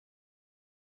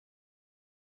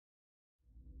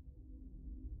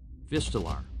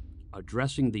Vistelar,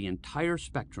 addressing the entire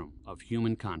spectrum of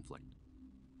human conflict.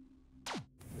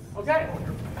 Okay.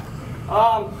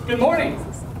 Good morning.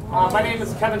 My name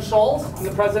is Kevin Scholes. I'm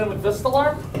the president with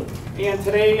Vistelar. And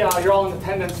today you're all in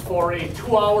attendance for a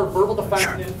 2-hour verbal defense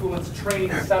and influence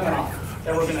training seminar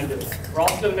that we're going to do. We're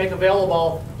also going to make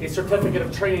available a certificate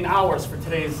of training hours for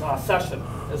today's session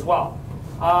as well.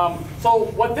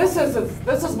 So what this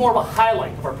is more of a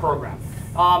highlight of our program.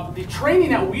 The training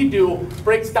that we do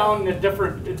breaks down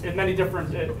in many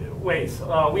different ways.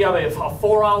 We have a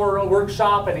 4-hour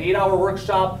workshop, an 8-hour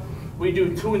workshop. We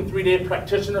do 2- and 3-day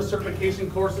practitioner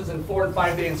certification courses and 4- and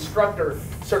 5-day instructor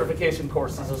certification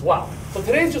courses as well. So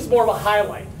today's just more of a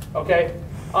highlight, okay?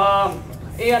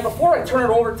 And before I turn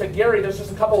it over to Gary, there's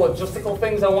just a couple of logistical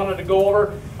things I wanted to go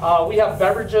over. We have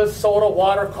beverages, soda,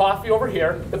 water, coffee over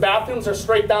here. The bathrooms are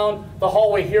straight down the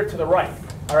hallway here to the right.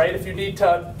 All right, if you need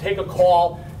to take a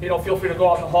call, feel free to go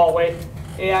out in the hallway.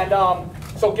 And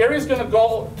so Gary's going to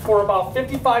go for about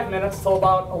 55 minutes till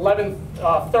about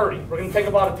 11:30. We're going to take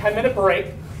about a 10-minute break,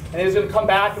 and he's going to come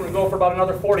back and we're going to go for about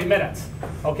another 40 minutes.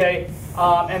 Okay,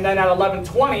 and then at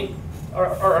 11:20,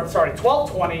 I'm sorry,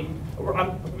 12:20,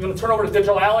 I'm going to turn over to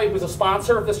Digital Alley, who's a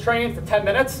sponsor of this training, for 10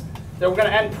 minutes. Then we're going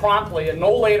to end promptly and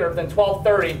no later than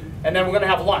 12:30, and then we're going to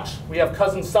have lunch. We have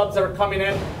cousin subs that are coming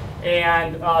in,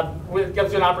 and it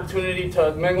gives you an opportunity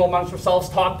to mingle amongst yourselves,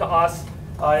 talk to us,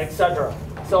 etc.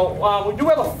 So we do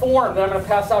have a form that I'm going to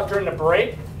pass out during the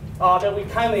break that we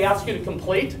kindly ask you to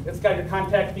complete. It's got your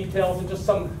contact details and just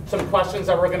some questions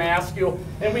that we're going to ask you.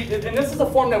 And this is a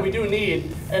form that we do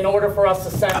need in order for us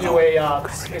to send you a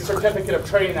certificate of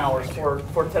training hours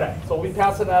for today. So we'll be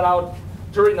passing that out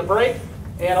during the break.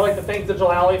 And I'd like to thank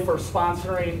Digital Alley for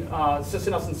sponsoring,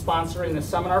 assisting us in sponsoring this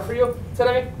seminar for you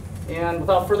today. And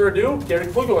without further ado, Gary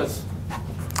Klugiewicz.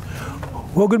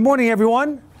 Well, good morning,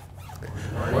 everyone.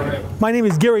 My name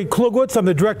is Gary Klugiewicz. I'm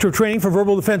the Director of Training for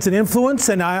Verbal Defense and Influence,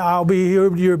 and I'll be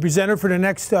here, your presenter for the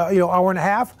next hour and a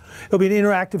half. It'll be an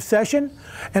interactive session,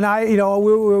 and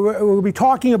we'll be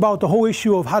talking about the whole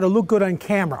issue of how to look good on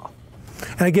camera.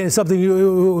 And again, it's something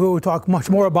we'll talk much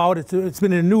more about. It's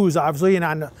been in the news, obviously, and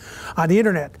on the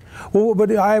internet. Well,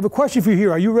 but I have a question for you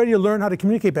here. Are you ready to learn how to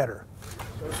communicate better?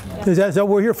 Is that what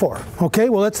we're here for? Okay,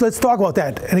 well, let's talk about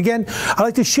that. And again, I'd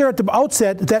like to share at the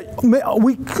outset that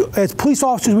we, as police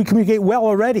officers, we communicate well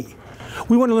already.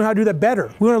 We want to learn how to do that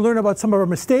better. We want to learn about some of our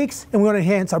mistakes, and we want to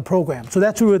enhance our program. So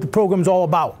that's what the program's all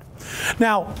about.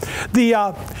 Now,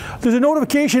 there's a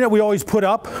notification that we always put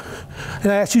up,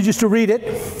 and I ask you just to read it.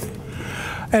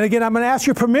 And again, I'm going to ask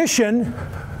your permission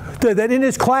that in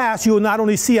this class you will not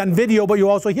only see on video, but you'll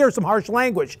also hear some harsh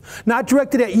language. Not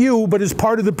directed at you, but as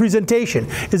part of the presentation.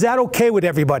 Is that okay with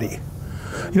everybody?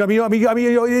 We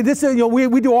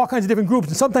do all kinds of different groups,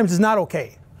 and sometimes it's not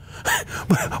okay.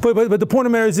 but the point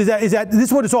of the matter is that this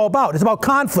is what it's all about. It's about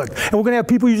conflict. And we're going to have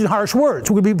people using harsh words.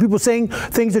 We're going to be people saying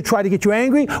things that try to get you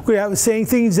angry. We're going to have saying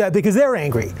things because they're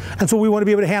angry. And so we want to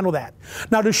be able to handle that.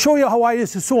 Now, to show you how why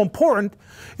this is so important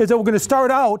is that we're going to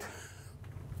start out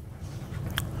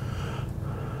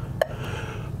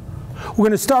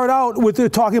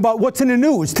with talking about what's in the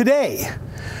news today.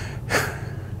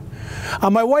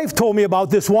 My wife told me about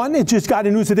this one. It just got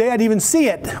in the news today. I didn't even see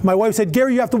it. My wife said,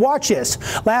 Gary, you have to watch this.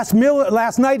 Last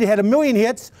night it had 1 million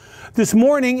hits. This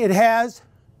morning it has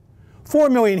 4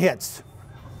 million hits.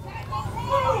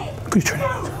 Could you turn it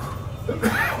up?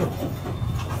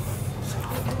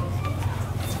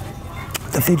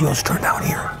 The video's turned down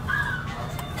here.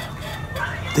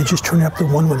 They just turn it up to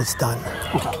 1 when it's done.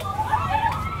 Okay.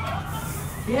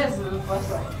 Yes, it was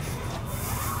flashlight.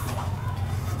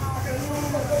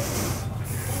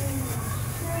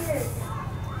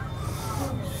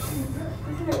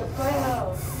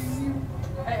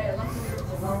 Hey, let me get it.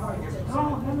 No.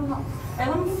 Hey,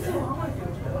 let me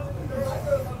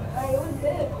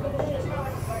get it.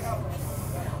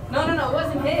 No, it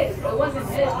wasn't his. It wasn't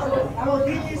his. It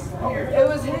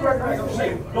was his.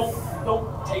 Don't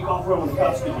take off running the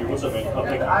cuffs here. What's up, man? It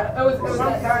was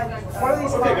that guy. One of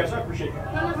these guys, I appreciate it.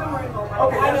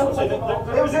 Okay, I know.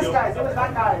 It was this guy's. It was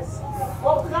that guy's.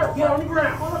 Well, sir, get on the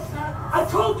ground. I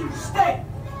told you to stay.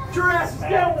 Get your asses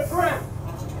down on the ground.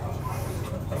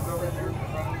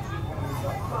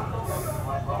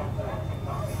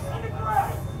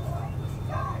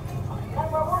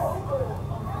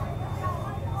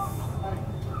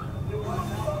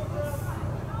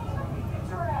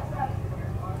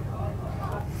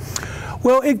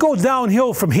 Well, it goes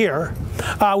downhill from here.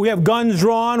 We have guns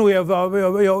drawn, we have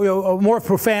more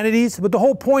profanities, but the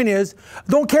whole point is,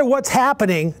 don't care what's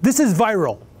happening, this is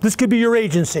viral. This could be your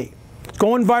agency. It's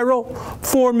going viral,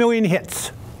 4 million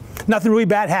hits. Nothing really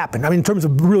bad happened. I mean, in terms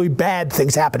of really bad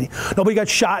things happening. Nobody got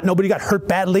shot, nobody got hurt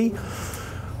badly.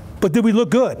 But did we look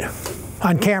good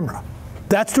on camera?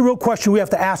 That's the real question we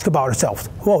have to ask about ourselves.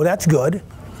 Whoa, that's good.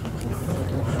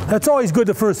 That's always good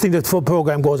the first thing the full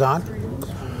program goes on.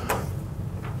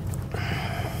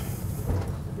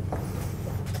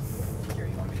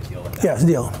 Yes,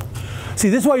 deal. See,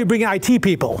 this is why you bring IT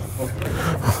people.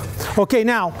 Okay,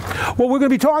 now, what we're going to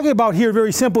be talking about here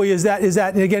very simply is that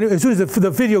and again, as soon as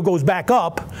the video goes back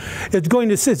up, we're going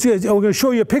to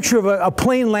show you a picture of a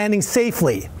plane landing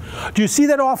safely. Do you see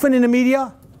that often in the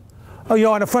media? Oh, you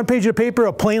know, on the front page of the paper,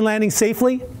 a plane landing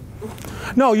safely?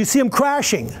 No, you see them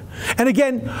crashing. And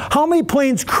again, how many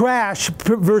planes crash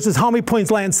versus how many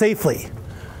planes land safely?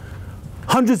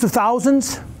 Hundreds of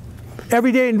thousands?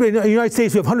 Every day in the United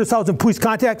States, we have 100,000 police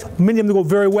contacts. Many of them go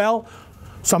very well.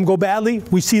 Some go badly.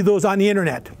 We see those on the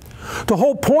internet. The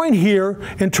whole point here,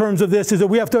 in terms of this, is that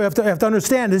we have to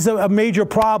understand this is a major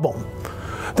problem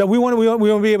that we want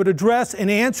to be able to address and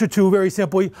answer to, very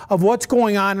simply, of what's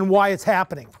going on and why it's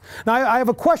happening. Now, I have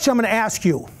a question I'm going to ask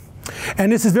you, and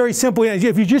this is very simple.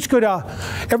 If you just could,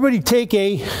 everybody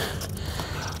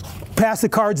pass the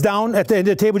cards down at the end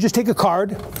of the table. Just take a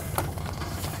card.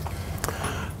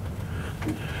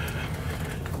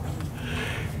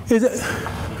 Is it?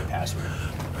 Password.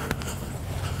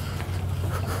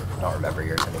 I don't remember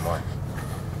yours anymore.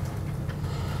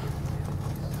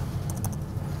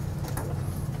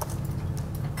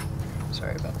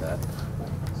 Sorry about that.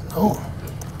 Oh.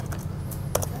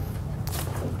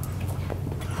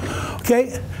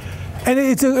 Okay. And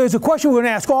it's a question we're going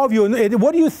to ask all of you.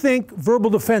 What do you think verbal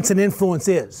defense and influence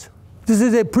is? This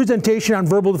is a presentation on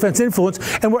verbal defense influence,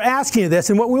 and we're asking you this.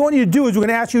 And what we want you to do is we're going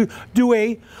to ask you to do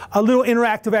a little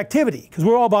interactive activity, because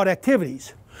we're all about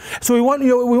activities. So we want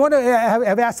to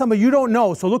have asked somebody you don't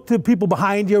know. So look to the people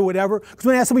behind you or whatever. Because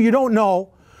we're going to ask somebody you don't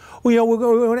know. We're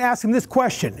going to ask them this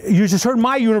question. You just heard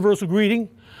my universal greeting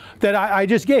that I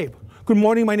just gave. Good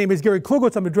morning. My name is Gary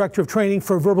Klugiewicz. I'm the Director of Training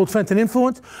for Verbal Defense and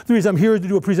Influence. The reason I'm here is to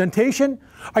do a presentation.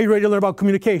 Are you ready to learn about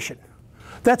communication?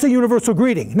 That's a universal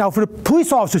greeting. Now, for the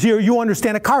police officers here, you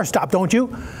understand a car stop, don't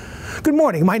you? Good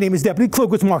morning. My name is Deputy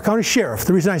Klugiewicz, Mark County Sheriff.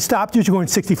 The reason I stopped you is you're going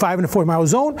 65 in a 40-mile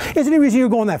zone. Is there any reason you're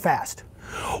going that fast?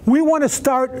 We want to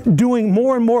start doing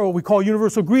more and more what we call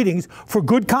universal greetings for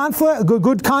good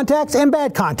contacts and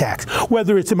bad contacts,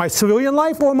 whether it's in my civilian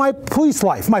life or my police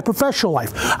life, my professional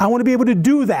life. I want to be able to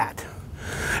do that.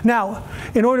 Now,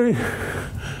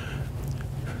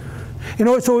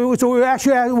 so we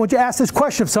actually want you to ask this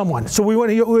question of someone. So we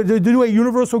want to do a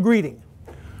universal greeting.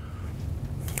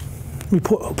 Let me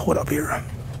pull it up here.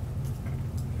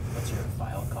 What's your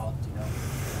file called? Do you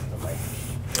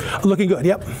know? Looking good,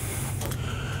 yep.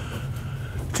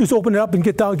 Just open it up and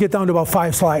get down to about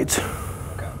 5 slides.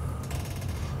 Okay.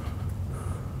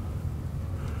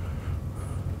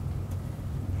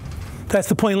 That's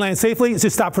the plane land safely. Let's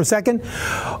just stop for a second.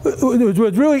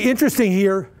 What's really interesting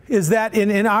here is that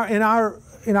in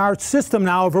our system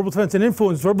now, verbal defense and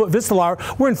influence,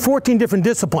 Vistalar, we're in 14 different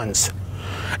disciplines.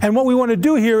 And what we want to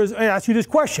do here is ask you this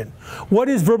question. What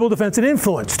is verbal defense and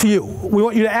influence to you? We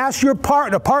want you to ask your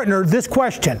partner this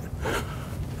question.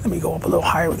 Let me go up a little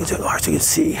higher so you can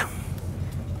see.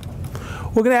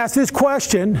 We're going to ask this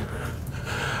question.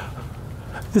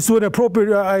 This is what an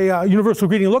appropriate universal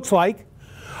greeting looks like.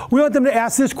 We want them to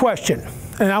ask this question.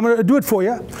 And I'm going to do it for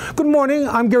you. Good morning.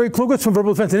 I'm Gary Klugiewicz from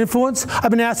Verbal Defense and Influence. I've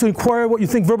been asked to inquire what you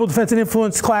think Verbal Defense and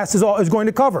Influence class is going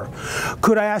to cover.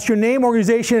 Could I ask your name,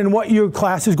 organization, and what your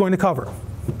class is going to cover?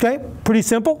 Okay? Pretty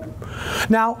simple.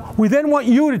 Now, we then want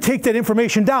you to take that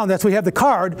information down. That's why we have the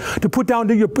card to put down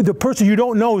to the person you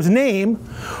don't know's name,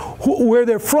 where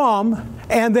they're from,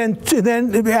 and then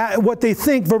what they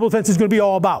think verbal defense is going to be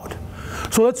all about.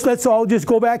 So let's all just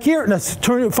go back here and let's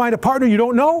find a partner you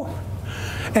don't know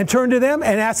and turn to them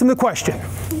and ask them the question.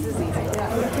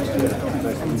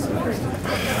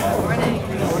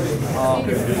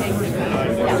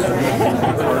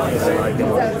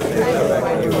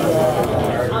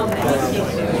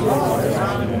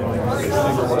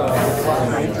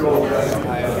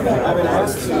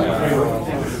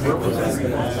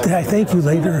 Did I thank you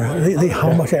later?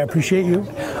 How much I appreciate you?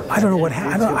 I don't know what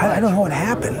I don't know what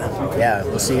happened. Yeah,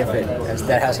 we'll see if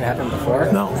that hasn't happened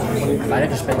before. No. It might have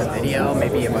just been the video.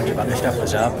 Maybe a bunch of other stuff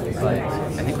was up, but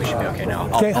I think we should be okay now.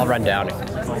 I'll run down.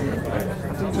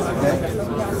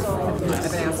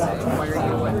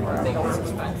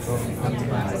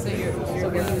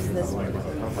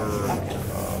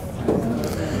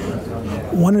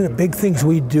 one of the big things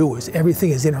we do is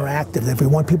everything is interactive. If we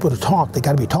want people to talk, they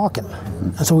got to be talking.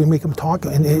 And so we make them talk.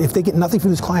 And if they get nothing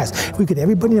from this class, if we get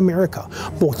everybody in America,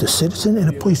 both a citizen and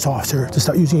a police officer, to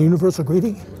start using universal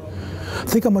greeting,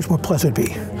 think how much more pleasant it would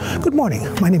be. Good morning.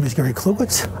 My name is Gary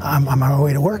Klugiewicz. I'm on my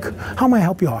way to work. How may I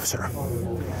help you, officer?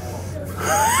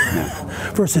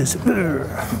 Versus,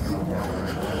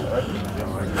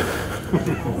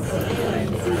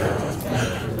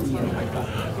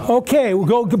 okay, we'll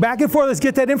go back and forth. Let's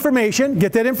get that information.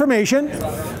 Get that information.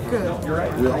 Good. You're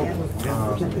right.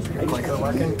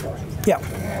 Yeah.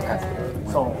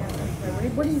 So,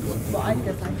 What do you, well, I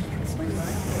guess I can explain that.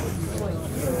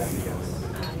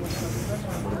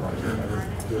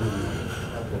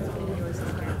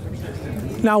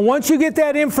 Now, once you get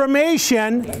that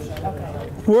information,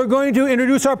 we're going to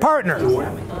introduce our partner.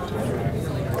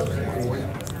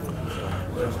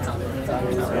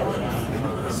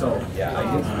 So, yeah,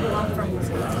 I guess.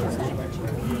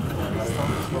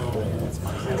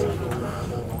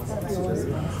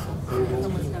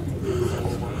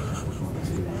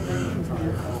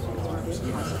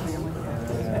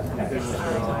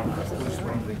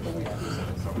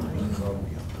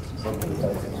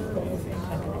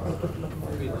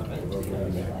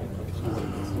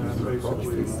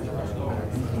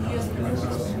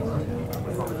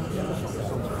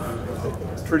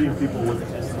 treating people with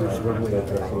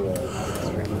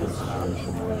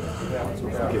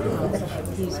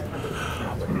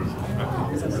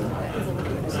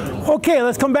Okay,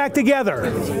 let's come back together.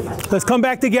 Let's come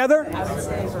back together.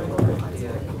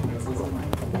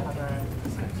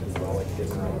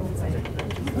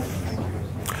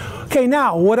 Okay,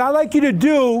 now what I'd like you to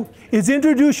do is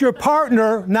introduce your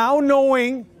partner, now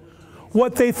knowing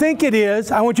what they think it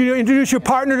is. I want you to introduce your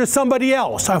partner to somebody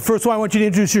else. First of all, I want you to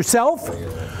introduce yourself,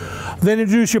 then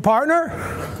introduce your partner,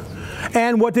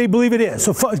 and what they believe it is.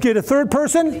 So get a third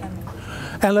person,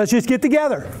 and let's just get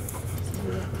together.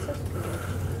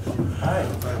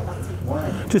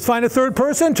 Just find a third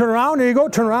person, turn around, there you go,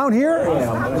 turn around here.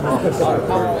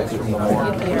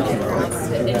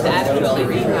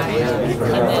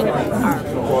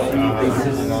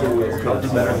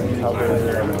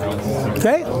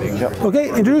 Okay, okay,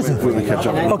 introduce him.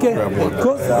 Okay,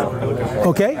 cool.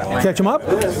 Okay, catch him up.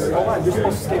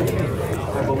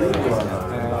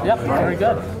 Yep, very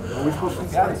good.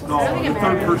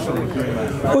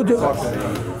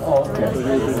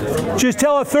 Just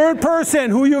tell a third person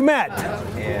who you met.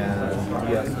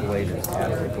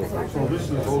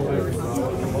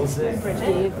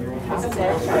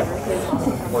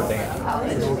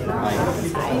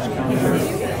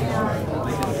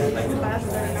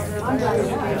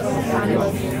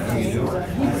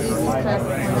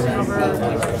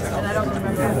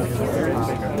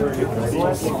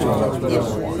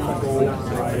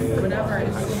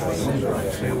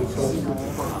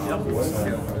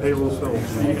 payroll still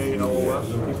C-A-L-O-S.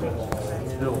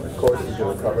 Of course, he's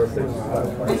going to cover things.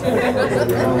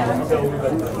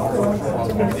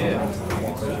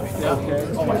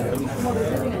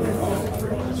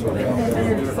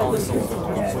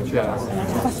 Yeah.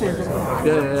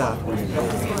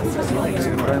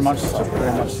 Very much so,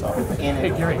 very much so. Hey,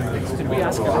 Gary, did we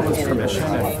ask everyone's permission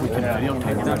if we can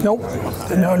videotape that? Nope.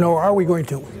 No, are we going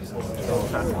to?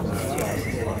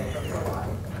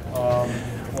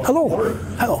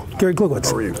 Hello, Gary Klugiewicz.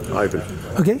 How are you? Ivan.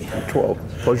 Okay. 12.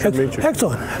 Pleasure to meet you.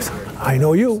 Excellent. I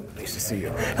know you. Nice to see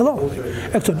you. Hello.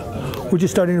 Excellent. We're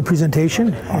just starting a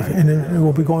presentation, and then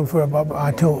we'll be going for about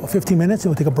until 15 minutes,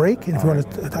 and we'll take a break. And if you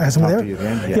want to ask someone there, to you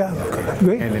then? yeah,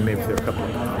 great. And then maybe there are a couple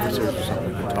of officers or something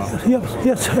we can talk.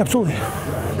 Yes, absolutely.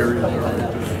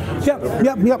 Yep.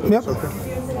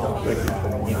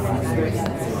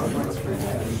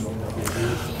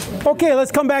 Okay,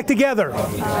 let's come back together.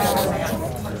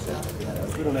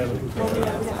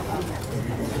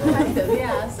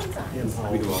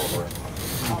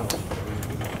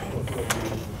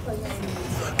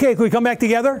 Okay, can we come back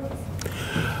together?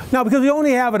 Now, because we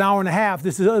only have an hour and a half,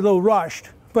 this is a little rushed.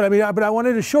 But I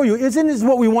wanted to show you, isn't this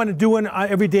what we want to do in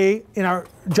every day in our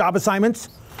job assignments?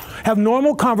 Have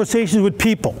normal conversations with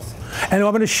people. And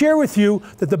I'm going to share with you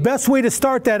that the best way to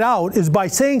start that out is by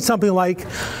saying something like,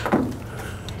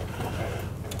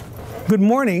 "Good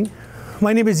morning,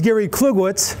 my name is Gary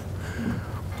Klugiewicz,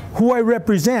 who I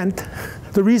represent,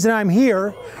 the reason I'm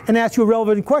here," and ask you a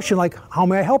relevant question like, "How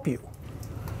may I help you?"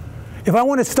 If I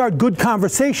want to start good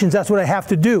conversations, that's what I have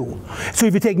to do. So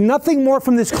if you take nothing more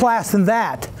from this class than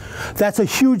that, that's a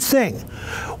huge thing.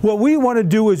 What we want to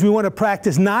do is we want to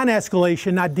practice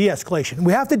non-escalation, not de-escalation.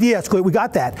 We have to de-escalate, we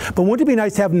got that, but wouldn't it be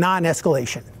nice to have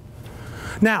non-escalation?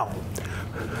 Now,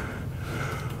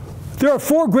 There are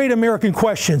 4 great American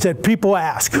questions that people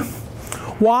ask.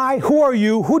 Why? Who are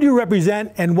you? Who do you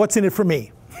represent? And what's in it for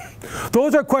me?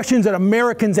 Those are questions that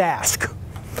Americans ask.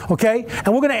 Okay?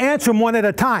 And we're going to answer them one at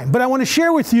a time. But I want to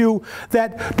share with you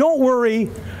that, don't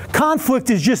worry, conflict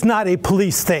is just not a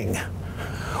police thing.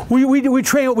 We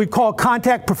train what we call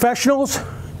contact professionals.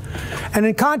 And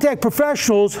in contact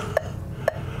professionals,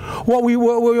 what we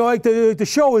like to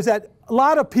show is that a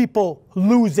lot of people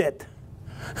lose it.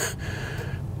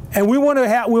 And we want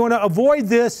to avoid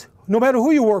this no matter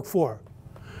who you work for.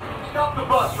 Stop the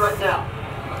bus right now.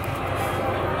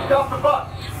 Stop the bus.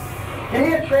 Give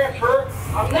me a transfer.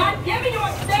 I'm not giving you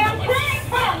a damn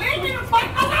transfer. Leave me the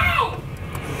fuck alone.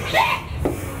 Shit.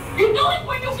 You do it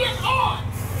when you get on.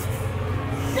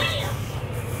 Damn.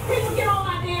 People get on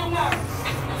my damn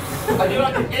nerves. I do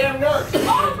like a damn nerves.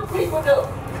 All the people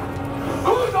do.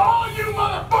 Who's all you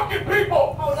motherfucking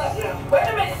people? Hold up. Wait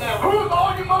a minute now. Who's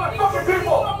all you motherfucking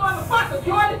people? You motherfuckers.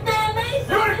 You understand me?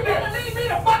 You understand? Leave me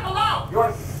the fuck alone. You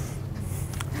understand?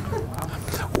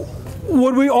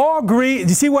 Would we all agree? Do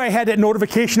you see why I had that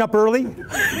notification up early?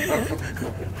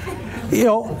 You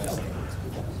know.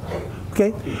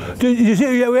 Okay. You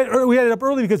see, we had it up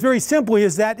early because very simply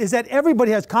is that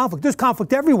everybody has conflict. There's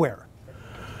conflict everywhere.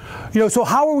 You know. So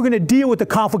how are we going to deal with the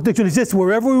conflict that exists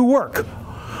wherever we work?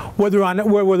 Whether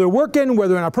we're working,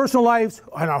 whether in our personal lives,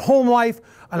 in our home life,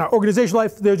 in our organizational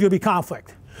life, there's going to be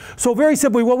conflict. So very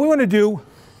simply, what we want to do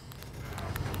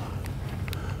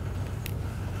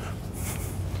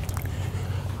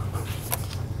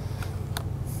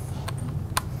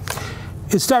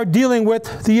is start dealing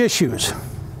with the issues.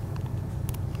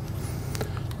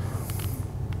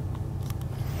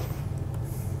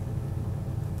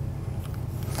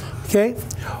 Okay?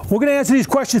 We're going to answer these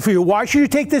questions for you. Why should you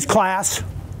take this class?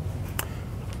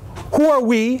 Who are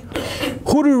we?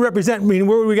 Who do we represent? Meaning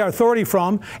where we got authority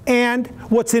from? And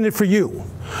what's in it for you?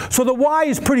 So the why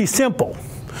is pretty simple.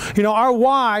 You know, our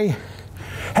why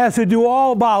has to do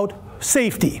all about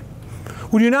safety.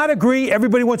 Would you not agree?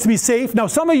 Everybody wants to be safe. Now,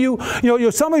 some of you,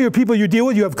 some of your people you deal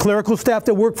with, you have clerical staff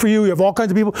that work for you. You have all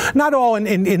kinds of people, not all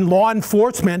in law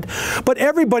enforcement, but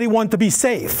everybody wants to be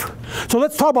safe. So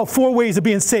let's talk about 4 ways of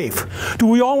being safe. Do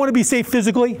we all want to be safe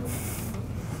physically?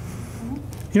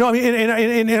 You know,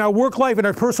 in our work life, in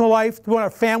our personal life, we want our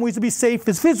families to be safe.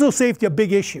 Is physical safety a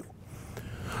big issue?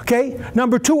 Okay.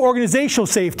 Number 2, organizational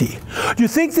safety. Do you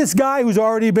think this guy who's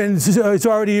already been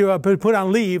put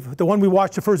on leave, the one we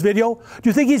watched the first video, do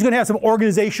you think he's going to have some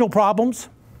organizational problems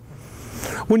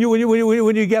when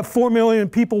you get 4 million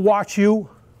people watch you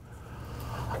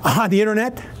on the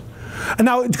internet? And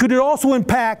now, could it also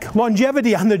impact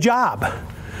longevity on the job,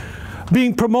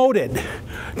 being promoted,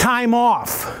 time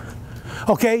off?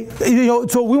 Okay,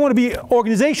 so we want to be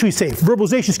organizationally safe.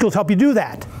 Verbalization skills help you do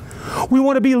that. We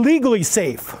want to be legally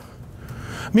safe,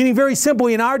 meaning very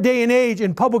simply, in our day and age,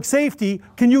 in public safety,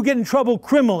 can you get in trouble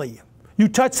criminally? You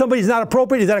touch somebody who's not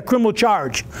appropriate, is that a criminal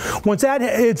charge? Once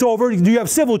it's over, do you have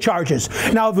civil charges?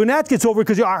 Now, when that gets over,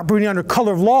 because you're operating under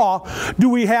color of law, do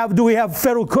we have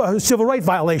federal civil rights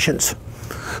violations?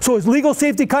 So is legal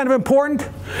safety kind of important?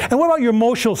 And what about your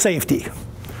emotional safety?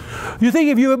 You think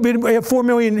if you have 4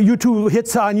 million YouTube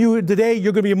hits on you today,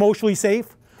 you're going to be emotionally safe?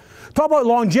 Talk about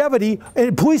longevity.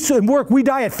 In police and work, we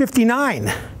die at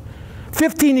 59.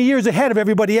 15 years ahead of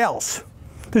everybody else.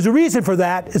 There's a reason for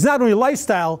that. It's not only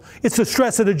lifestyle, it's the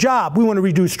stress of the job. We want to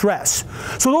reduce stress.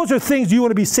 So those are things you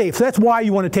want to be safe. So that's why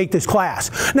you want to take this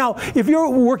class. Now, if you're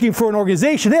working for an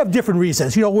organization, they have different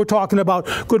reasons. You know, we're talking about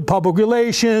good public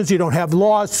relations. You don't have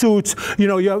lawsuits. You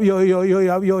know, you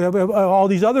have all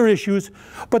these other issues.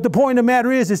 But the point of the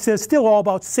matter is, it's still all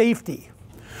about safety.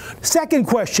 Second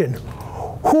question,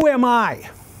 who am I?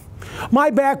 My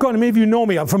background, many of you know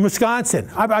me, I'm from Wisconsin.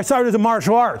 I started as a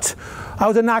martial arts. I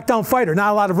was a knockdown fighter,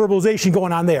 not a lot of verbalization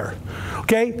going on there.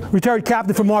 Okay, retired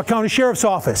captain from Milwaukee County Sheriff's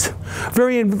Office.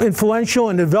 Very influential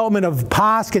in the development of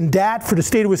POSC and DAT for the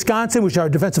state of Wisconsin, which are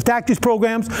defensive tactics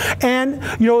programs. And,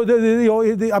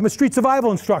 I'm a street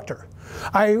survival instructor.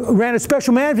 I ran a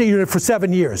special management unit for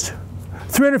 7 years.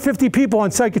 350 people on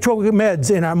psychotropic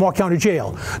meds in our Milwaukee County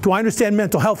Jail. Do I understand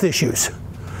mental health issues?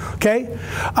 Okay,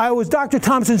 I was Dr.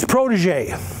 Thompson's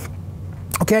protege.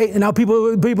 Okay, and now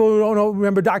people don't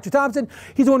remember Dr. Thompson.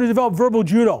 He's the one who developed verbal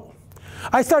judo.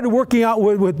 I started working out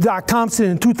with Doc Thompson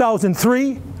in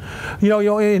 2003.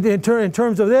 In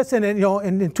terms of this, and then,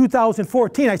 in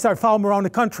 2014 I started following him around the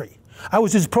country. I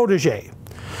was his protege.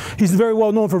 He's very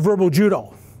well known for verbal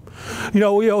judo.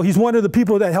 He's one of the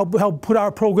people that helped put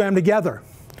our program together.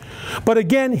 But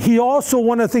again,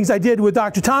 one of the things I did with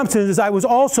Dr. Thompson is I was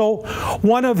also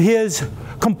one of his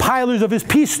compilers of his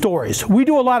peace stories. We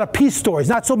do a lot of peace stories,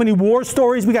 not so many war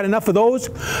stories. We got enough of those.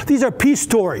 These are peace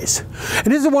stories. And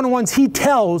this is one of the ones he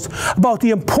tells about the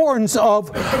importance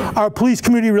of our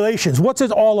police-community relations. What's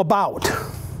it all about?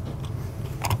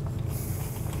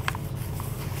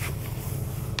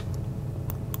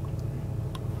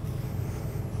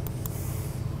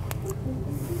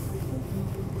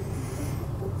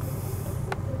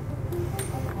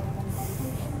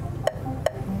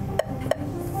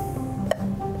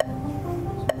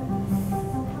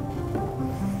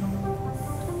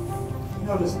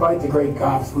 Despite the great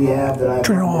cops we have that I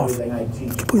turn it off. Everything I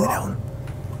teach Put it down.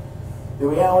 The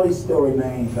reality still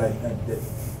remains, I think, that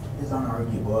is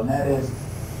unarguable, and that is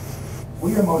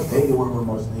we are most hated where we're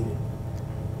most needed.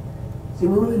 See,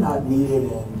 we're really not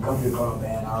needed in Country Club,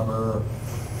 Ann Arbor.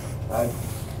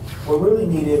 We're really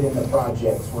needed in the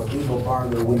projects where people bar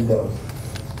their windows,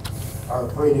 are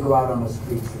afraid to go out on the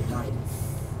streets at night.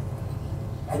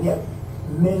 And yet,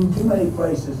 in too many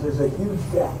places, there's a huge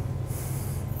gap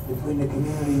between the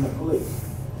community and the police.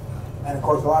 And of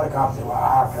course, a lot of cops say, well,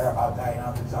 I don't care about that, you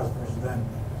know, if it's us versus them.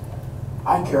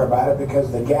 I care about it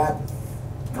because the gap,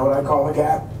 you know what I call the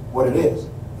gap? What it is,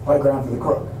 playground for the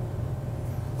crook.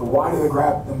 The wider the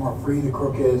gap, the more free the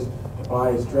crook is to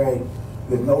ply his trade,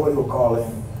 because nobody will call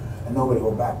in and nobody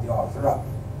will back the officer up.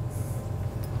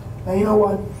 Now, you know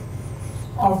what?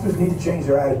 Officers need to change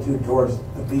their attitude towards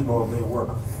the people they work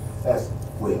best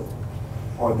with,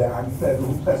 or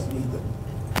who best need them.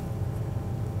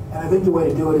 And I think the way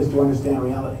to do it is to understand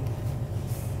reality.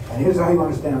 And here's how you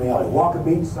understand reality. Walk a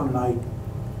beach some night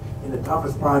in the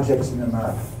toughest projects in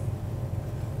America,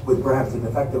 with perhaps a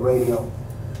defective radio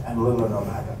and little or no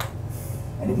backup.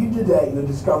 And if you did that, you'd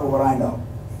discover what I know.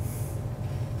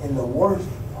 In the worst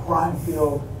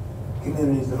crime-filled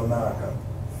communities of America,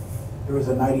 there is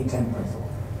a 90-10 principle.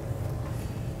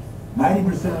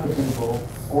 90% of the people,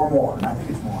 or more, and I think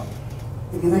it's more,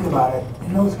 if you think about it,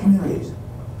 in those communities,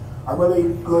 are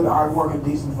really good, hard-working,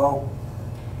 decent folk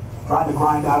trying to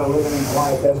grind out a living in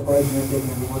quiet desperation and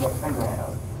dignity with a finger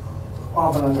out,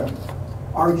 often under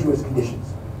arduous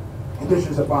conditions,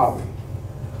 conditions of poverty.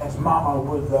 That's mama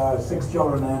with 6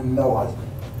 children and no husband.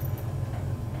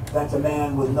 That's a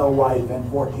man with no wife and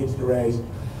 4 kids to raise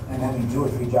and having 2 or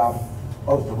 3 jobs,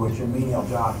 most of which are menial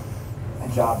jobs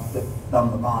and jobs that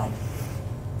numb the mind.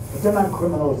 But they're not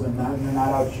criminals and they're not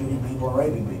out shooting people and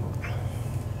raping people.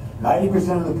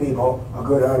 90% of the people are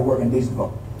good, hard-working, decent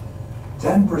folk.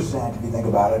 10%, if you think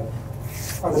about it,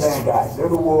 are the bad guys. They're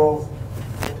the wolves.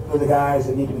 They're the guys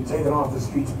that need to be taken off the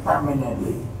streets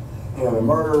permanently. They are the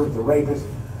murderers, the rapists,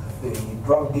 the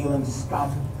drug-dealing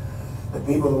scum, the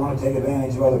people that want to take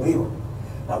advantage of other people.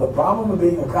 Now, the problem of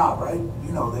being a cop, right,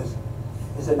 you know this,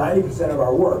 is that 90% of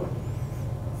our work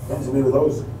tends to be with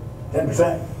those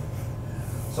 10%.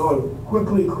 So it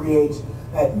quickly creates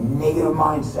that negative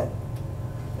mindset.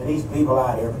 And these people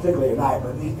out here, particularly at night,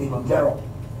 but these people in general,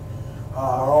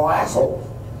 are all assholes.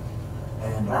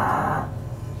 And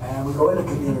we go into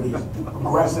communities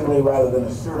aggressively rather than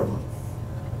assertively,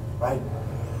 right?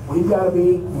 We've got to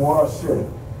be more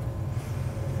assertive.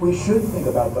 We should think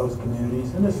about those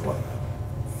communities in this way.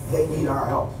 They need our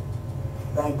help.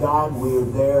 Thank God we are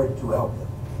there to help them.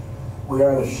 We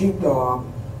are the sheepdog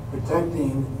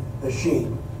protecting the sheep,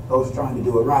 those trying to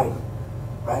do it right,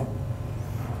 right?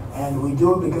 And we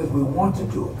do it because we want to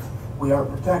do it. We are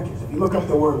protectors. If you look up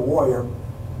the word warrior,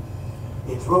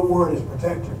 its root word is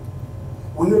protector.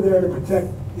 We are there to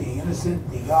protect the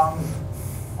innocent, the young,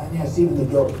 and yes, even the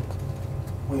guilty.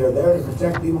 We are there to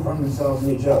protect people from themselves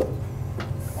and each other.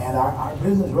 And our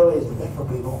business really is to think for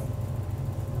people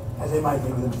as they might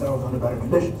think of themselves under better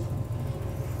conditions.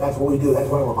 That's what we do. That's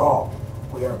what we're called.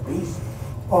 We are peace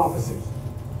officers.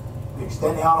 We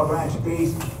extend the olive branch of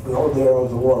peace. We hold the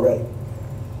arrows of war ready.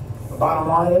 The bottom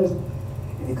line is,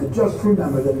 if you could just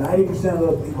remember that 90% of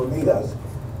those people need us,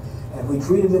 and if we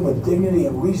treated them with dignity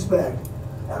and respect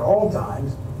at all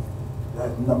times,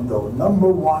 that's the number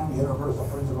one universal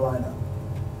principle I know.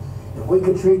 If we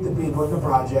could treat the people in the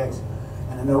projects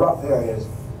and in the rough areas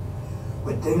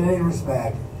with dignity and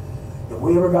respect, if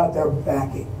we ever got their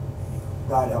backing,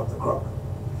 God help the crook.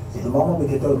 See, the moment we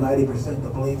get those 90% to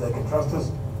believe they can trust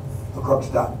us, the crook's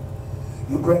done.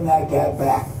 You bring that gap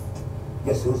back,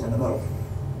 guess who's in the middle?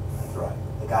 That's right,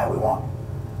 the guy we want.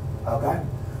 Okay?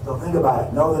 So think about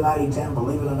it. Know the 90-10,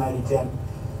 believe in the 90-10.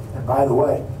 And by the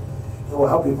way, it will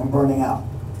help you from burning out.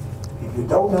 If you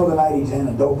don't know the 90-10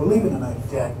 and don't believe in the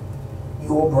 90-10,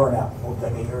 you will burn out. It will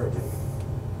take a year or two.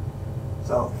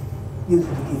 So use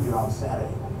it to keep your own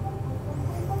sanity.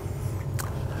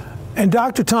 And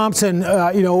Dr. Thompson,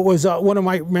 was one of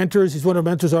my mentors. He's one of the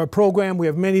mentors of our program. We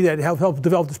have many that have helped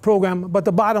develop this program. But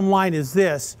the bottom line is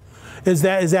this, is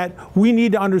that we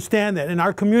need to understand that in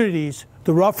our communities,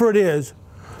 the rougher it is,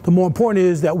 the more important it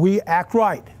is that we act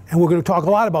right. And we're going to talk a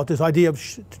lot about this idea of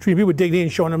treating people with dignity and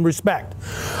showing them respect.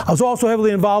 I was also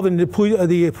heavily involved in the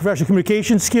professional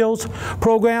communication skills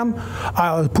program.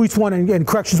 Police 1 and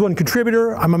Corrections 1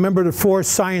 contributor. I'm a member of the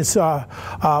Forest Science,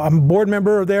 I'm a board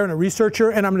member there and a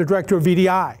researcher, and I'm the director of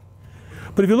VDI.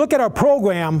 But if you look at our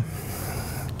program,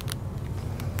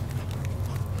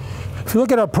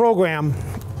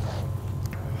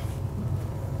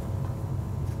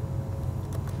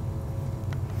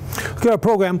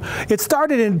 it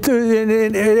started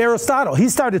in Aristotle. He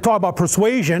started to talk about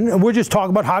persuasion, and we're just talking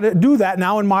about how to do that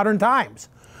now in modern times.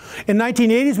 In the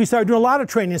 1980s, we started doing a lot of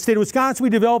training. In the state of Wisconsin,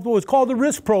 we developed what was called the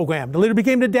RISC program. It later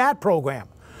became the DAT program.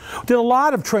 We did a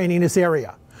lot of training in this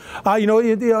area. We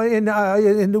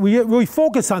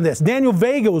focus on this. Daniel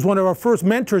Vega was one of our first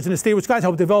mentors in the state of Wisconsin,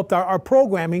 helped develop our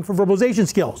programming for verbalization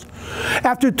skills.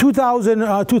 After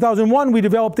 2001, we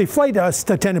developed a flight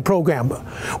attendant program.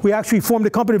 We actually formed a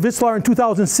company, Vistlar, in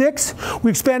 2006.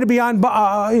 We expanded beyond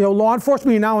law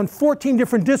enforcement. We're now in 14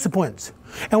 different disciplines.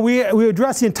 And we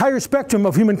address the entire spectrum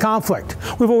of human conflict.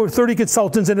 We have over 30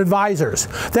 consultants and advisors.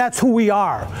 That's who we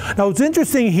are. Now, what's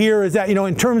interesting here is that, in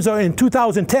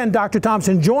 2010, Dr.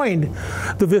 Thompson joined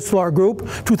the Vistlar group.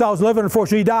 2011,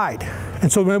 unfortunately, he died.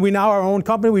 And so we now are our own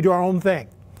company. We do our own thing.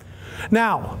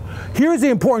 Now, here's the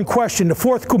important question, the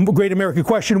fourth great American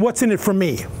question: what's in it for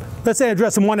me? Let's say I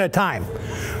address them one at a time.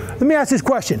 Let me ask this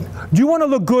question: do you want to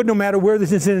look good no matter where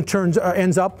this incident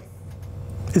ends up?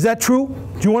 Is that true?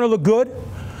 Do you want to look good?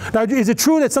 Now, is it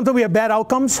true that sometimes we have bad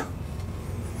outcomes?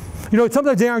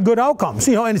 Sometimes they aren't good outcomes,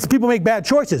 and people make bad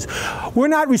choices. We're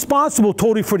not responsible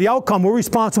totally for the outcome. We're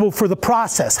responsible for the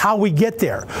process, how we get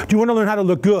there. Do you want to learn how to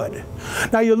look good?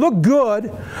 Now, you look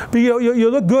good, you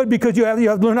look good because you have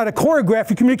to learn how to choreograph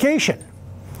your communication.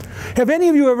 Have any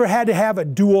of you ever had to have a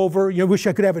do-over? You wish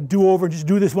I could have a do-over and just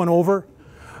do this one over?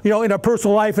 In our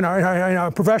personal life, in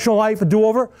our professional life, a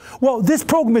do-over? Well, this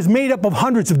program is made up of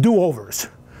hundreds of do-overs.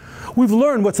 We've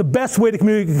learned what's the best way to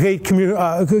communicate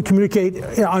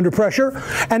under pressure.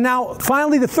 And now,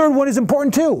 finally, the third one is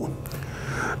important too.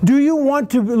 Do you want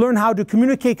to learn how to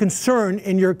communicate concern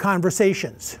in your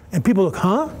conversations? And people look,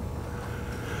 huh?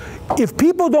 If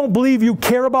people don't believe you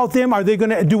care about them, are they going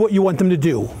to do what you want them to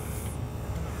do?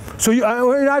 So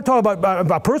we're not talking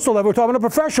about personal level, we're talking about a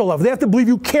professional level. They have to believe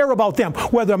you care about them,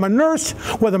 whether I'm a nurse,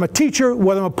 whether I'm a teacher,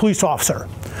 whether I'm a police officer.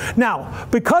 Now,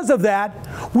 because of that,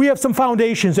 we have some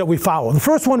foundations that we follow. The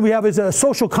first one we have is a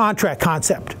social contract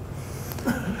concept.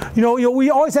 We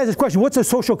always ask this question, what's a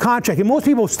social contract? And most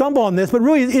people stumble on this, but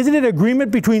really, isn't it an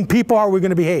agreement between people how we're going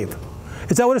to behave?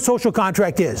 Is that what a social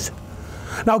contract is?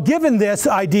 Now, given this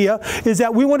idea is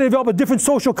that we want to develop a different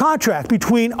social contract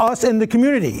between us and the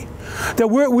community, that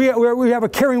we have a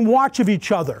caring watch of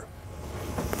each other.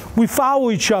 We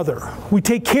follow each other. We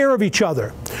take care of each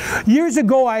other. Years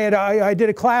ago, I did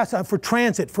a class for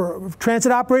transit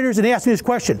operators, and they asked me this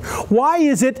question: why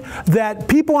is it that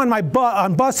people on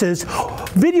buses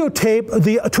videotape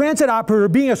the transit operator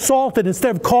being assaulted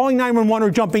instead of calling 911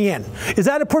 or jumping in? Is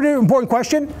that a pretty important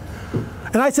question?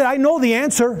 And I said, I know the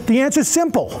answer. The answer is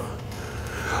simple.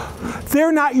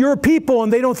 They're not your people,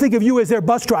 and they don't think of you as their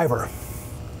bus driver.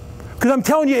 Because I'm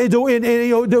telling you,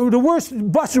 the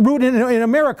worst bus route in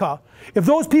America, if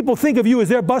those people think of you as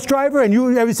their bus driver, and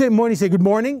you every morning say good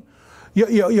morning,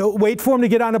 you wait for them to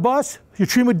get on the bus, you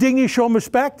treat them with dignity, show them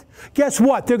respect, guess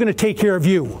what? They're going to take care of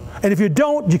you. And if you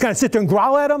don't, you kind of sit there and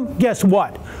growl at them, guess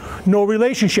what? No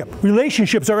relationship.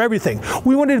 Relationships are everything.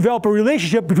 We want to develop a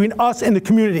relationship between us and the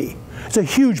community. It's a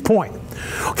huge point.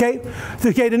 Okay,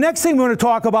 the next thing we want to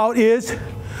talk about is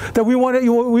that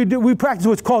we practice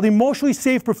what's called emotionally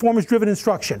safe performance-driven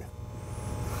instruction.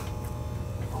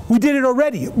 We did it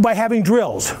already by having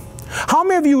drills. How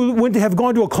many of you have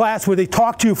gone to a class where they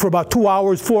talked to you for about 2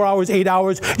 hours, 4 hours, 8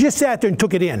 hours, just sat there and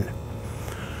took it in?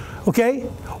 Okay?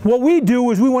 What we do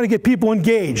is we want to get people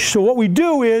engaged. So what we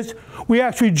do is we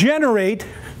actually generate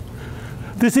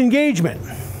this engagement.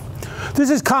 This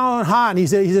is Colin Hahn.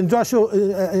 He's an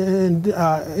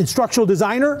instructional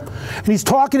designer, and he's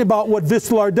talking about what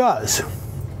Vistlar does.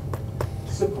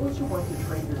 Suppose you want to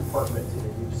train your department in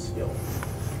a new skill.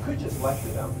 You could just lecture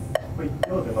them, but you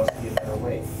know there must be a better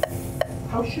way.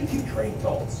 How should you train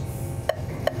adults?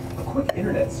 A quick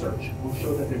internet search will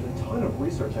show that there's a ton of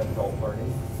research on adult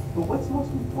learning, but what's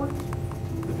most important?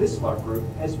 The Vistlar group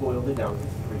has boiled it down to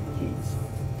 3 keys.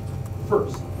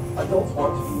 First, adults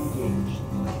want to be engaged.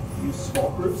 Use small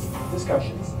groups,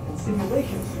 discussions, and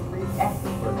simulations to create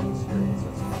active learning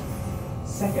experiences.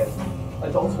 Second,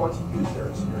 adults want to use their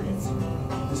experience,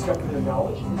 discover their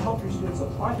knowledge, and help your students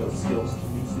apply those skills to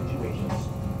new situations.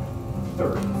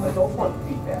 Third, adults want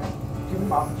feedback. Give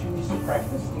them opportunities to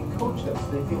practice and coach them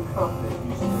so they feel confident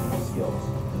using their new skills.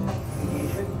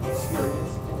 Engagement,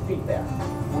 experience, and feedback.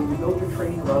 When you build your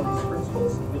training around these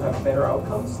principles, you'll have better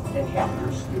outcomes and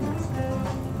happier students.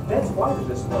 That's why the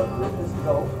Vistula group has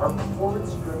developed our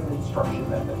performance-driven instruction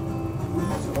method. We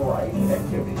use a variety of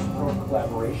activities to promote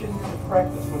collaboration and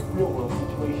practice with real-world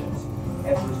situations.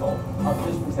 As a result, our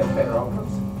participants have better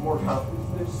outcomes, more confidence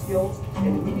in their skills,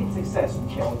 and immediate success in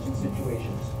challenging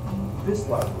situations.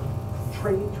 Vistula group,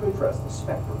 training to address the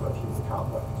spectrum of human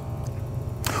conflict.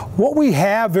 What we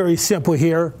have very simple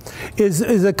here is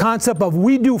a concept of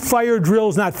we do fire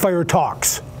drills, not fire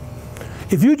talks.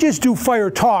 If you just do fire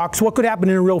talks, what could happen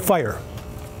in a real fire?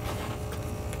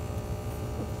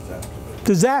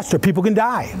 Disaster. People can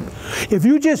die. If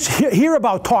you just hear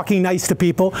about talking nice to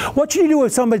people, what should you do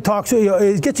if somebody talks,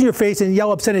 gets in your face and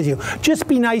yell upset at you? Just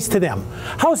be nice to them.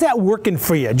 How's that working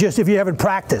for you, just if you haven't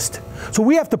practiced? So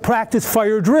we have to practice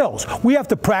fire drills. We have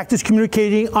to practice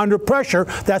communicating under pressure.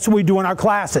 That's what we do in our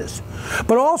classes.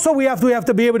 But also we have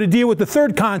to be able to deal with the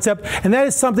third concept, and that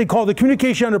is something called the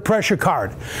communication under pressure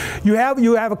card. You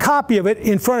have a copy of it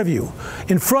in front of you.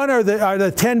 In front are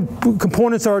the 10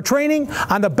 components of our training.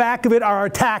 On the back of it are our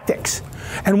tactics.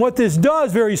 And what this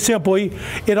does, very simply,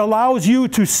 it allows you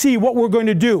to see what we're going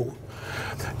to do.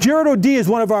 Jared O'D is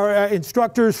one of our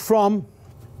instructors from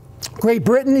Great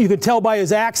Britain. You can tell by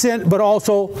his accent, but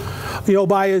also,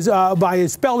 by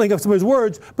his spelling of some of his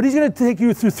words. But he's going to take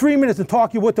you through 3 minutes and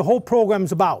talk to you what the whole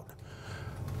program's about.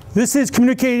 This is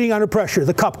communicating under pressure,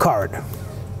 the cup card.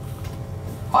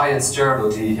 Hi, it's Jared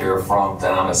O'D here from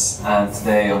Dynamis, and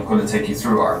today I'm going to take you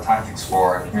through our tactics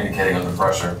for communicating under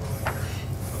pressure.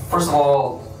 First of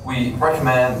all, we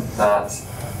recommend that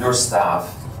your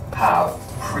staff have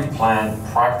pre-planned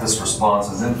practice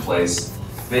responses in place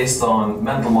based on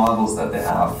mental models that they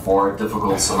have for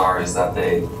difficult scenarios that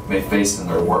they may face in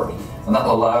their work, and that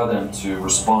will allow them to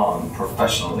respond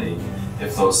professionally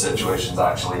if those situations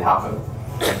actually happen.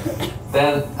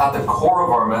 Then, at the core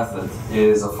of our method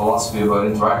is a philosophy about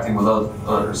interacting with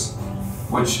others,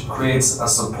 which creates a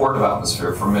supportive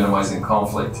atmosphere for minimizing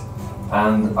conflict.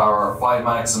 And our 5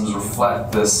 maxims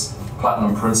reflect this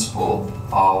platinum principle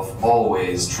of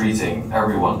always treating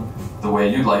everyone the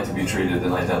way you'd like to be treated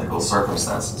in identical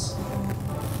circumstances.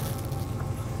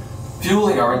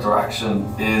 Fueling our interaction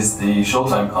is the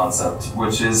Showtime concept,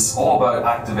 which is all about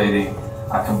activating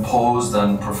a composed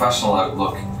and professional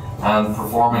outlook and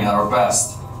performing at our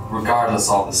best, regardless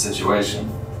of the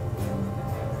situation.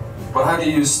 But how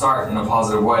do you start in a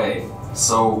positive way?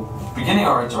 So, beginning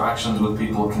our interactions with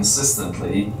people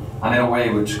consistently and in a way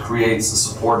which creates a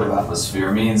supportive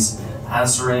atmosphere means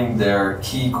answering their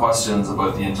key questions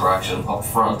about the interaction up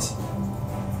front.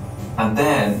 And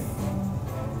then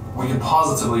we can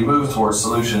positively move towards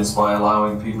solutions by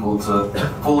allowing people to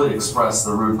fully express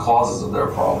the root causes of their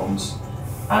problems.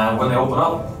 And when they open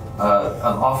up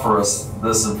and offer us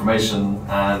this information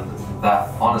and that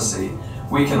honesty,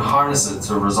 we can harness it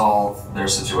to resolve their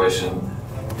situation.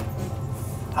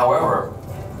 However,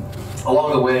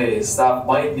 along the way, staff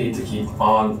might need to keep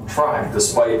on track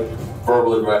despite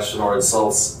verbal aggression or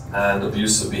insults and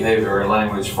abusive behavior and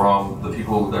language from the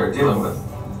people they're dealing with.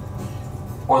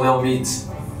 Or they'll meet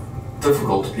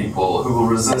difficult people who will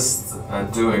resist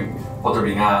doing what they're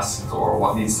being asked or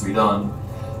what needs to be done.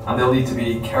 And they'll need to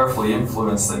be carefully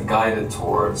influenced and guided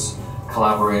towards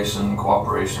collaboration,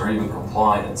 cooperation, or even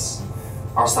compliance.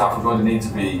 Our staff are going to need to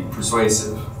be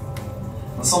persuasive.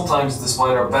 And sometimes,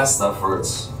 despite our best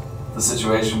efforts, the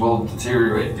situation will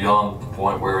deteriorate beyond the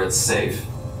point where it's safe.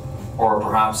 Or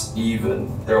perhaps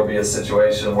even there will be a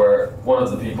situation where one of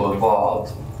the people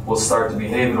involved will start to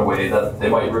behave in a way that they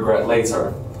might regret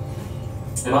later.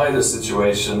 In either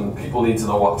situation, people need to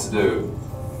know what to do.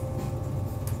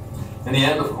 In the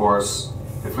end, of course,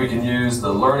 if we can use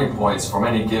the learning points from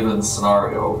any given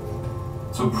scenario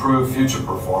to improve future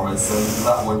performance, then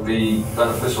that would be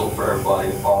beneficial for everybody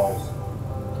involved.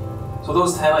 So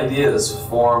those 10 ideas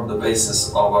form the basis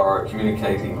of our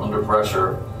communicating under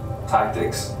pressure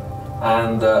tactics,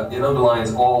 and it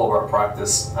underlines all of our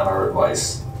practice and our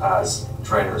advice as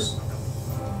trainers.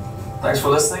 Thanks for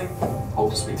listening.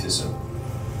 Hope to speak to you soon.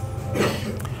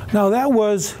 Now that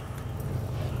was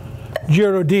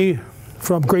Jared O'D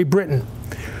from Great Britain.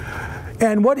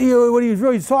 And what he's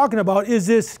really talking about is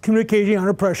this communicating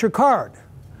under pressure card.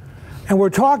 And we're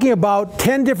talking about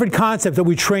 10 different concepts that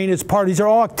we train as part. These are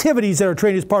all activities that are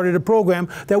trained as part of the program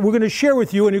that we're going to share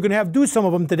with you, and you're going to have to do some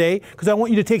of them today because I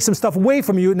want you to take some stuff away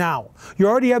from you now. You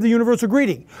already have the universal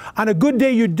greeting. On a good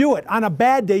day, you do it. On a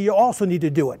bad day, you also need to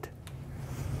do it.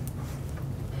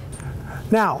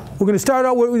 Now, we're going to start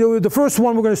out with the first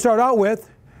one we're going to start out with,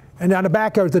 and on the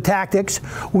back are the tactics.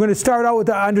 We're going to start out with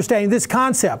understanding this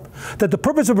concept, that the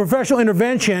purpose of professional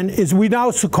intervention is we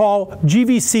now call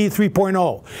GVC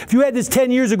 3.0. If you had this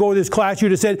 10 years ago in this class,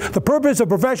 you'd have said the purpose of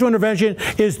professional intervention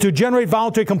is to generate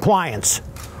voluntary compliance.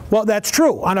 Well, that's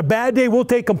true. On a bad day, we'll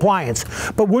take compliance.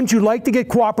 But wouldn't you like to get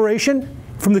cooperation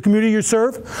from the community you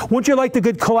serve? Wouldn't you like to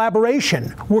get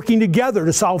collaboration, working together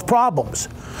to solve problems?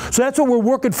 So that's what we're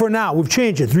working for now. We've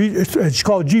changed it. It's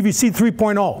called GVC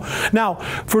 3.0. Now,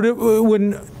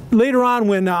 later on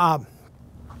when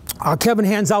Kevin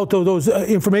hands out those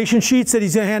information sheets that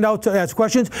he's going to hand out to ask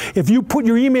questions, if you put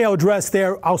your email address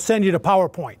there, I'll send you the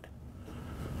PowerPoint.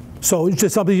 So it's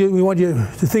just something we want you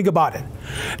to think about it.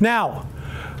 Now,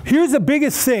 here's the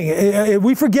biggest thing.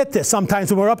 We forget this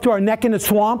sometimes when we're up to our neck in the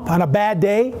swamp on a bad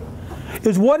day,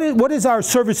 is what is our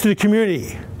service to the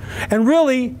community? And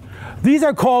really, these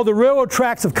are called the railroad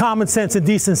tracks of common sense and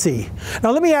decency. Now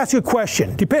let me ask you a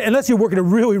question. Unless you work in a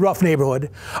really rough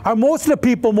neighborhood, are most of the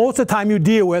people, most of the time you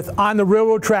deal with on the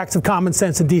railroad tracks of common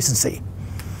sense and decency?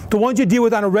 The ones you deal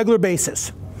with on a regular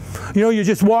basis. You know, you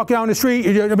just walk down the street,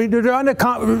 I mean, they're on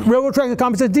the railroad tracks of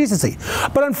common sense and decency.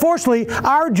 But unfortunately,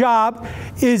 our job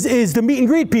is to meet and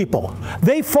greet people.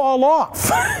 They fall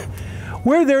off.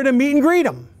 We're there to meet and greet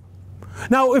them.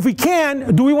 Now, if we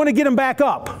can, do we want to get them back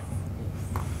up?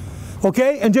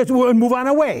 Okay, and just move on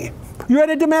our way. You're at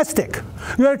a domestic.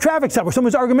 You're at a traffic stop where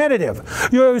someone's argumentative.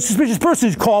 You're a suspicious person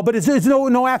who's called, but it's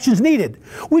no actions needed.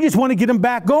 We just want to get them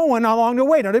back going along the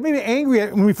way. Now, they may be angry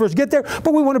when we first get there,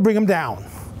 but we want to bring them down.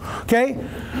 Okay?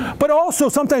 But also,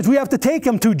 sometimes we have to take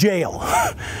them to jail.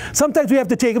 Sometimes we have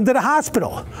to take them to the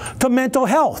hospital, to mental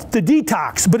health, to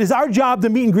detox. But it's our job to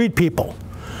meet and greet people.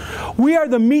 We are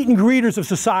the meet and greeters of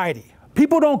society.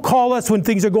 People don't call us when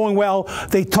things are going well.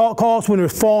 They call us when they're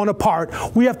falling apart.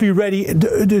 We have to be ready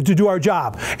to do our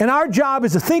job. And our job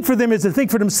is to think for them, is to think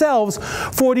for themselves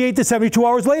 48 to 72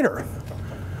 hours later.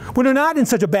 When they're not in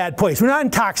such a bad place, we're not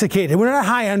intoxicated, we're not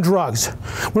high on drugs,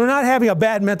 we're not having a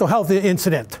bad mental health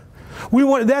incident.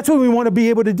 That's when we want to be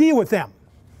able to deal with them.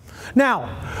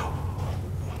 Now,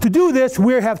 to do this,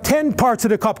 we have 10 parts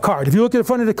of the cup card. If you look at the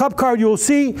front of the cup card, you'll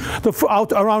see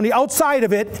around the outside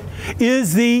of it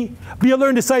is the be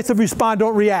alert, decisive, respond,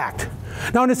 don't react.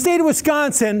 Now, in the state of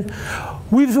Wisconsin,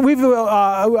 we've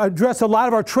addressed a lot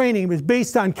of our training is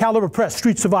based on caliber press,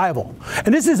 street survival.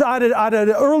 And this is out of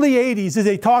the early 80s as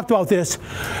they talked about this,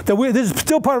 this is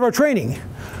still part of our training.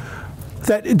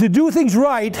 That to do things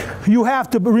right, you have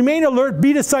to remain alert,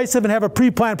 be decisive, and have a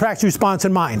pre-planned practice response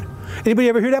in mind. Anybody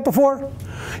ever hear that before?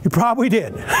 You probably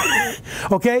did.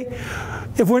 Okay?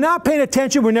 If we're not paying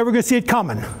attention, we're never going to see it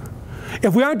coming.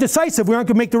 If we aren't decisive, we aren't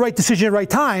going to make the right decision at the right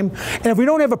time. And if we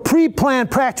don't have a pre-planned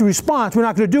practice response, we're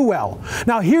not going to do well.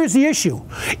 Now, here's the issue.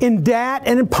 In DAT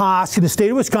and in POS, in the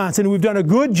state of Wisconsin, we've done a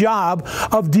good job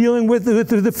of dealing with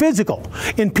the physical.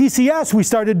 In PCS, we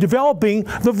started developing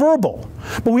the verbal.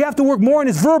 But we have to work more on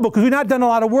this verbal because we've not done a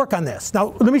lot of work on this.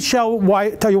 Now, let me tell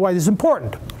you why this is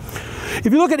important.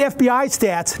 If you look at FBI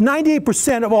stats,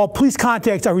 98% of all police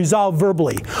contacts are resolved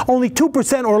verbally. Only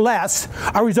 2% or less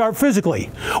are resolved physically.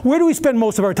 Where do we spend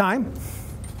most of our time?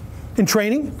 In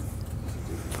training?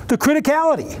 The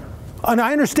criticality. And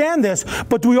I understand this,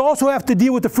 but we also have to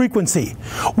deal with the frequency.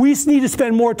 We need to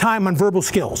spend more time on verbal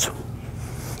skills.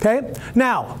 Okay?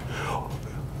 Now,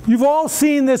 you've all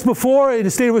seen this before in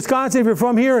the state of Wisconsin, if you're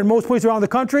from here, and most places around the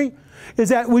country. Is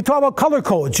that we talk about color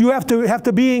codes. You have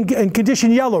to be in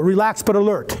condition yellow, relaxed but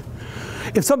alert.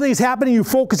 If something is happening, you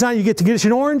focus on it, you get to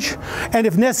condition orange, and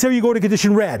if necessary, you go to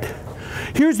condition red.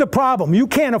 Here's the problem. You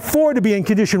can't afford to be in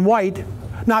condition white,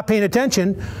 not paying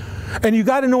attention, and you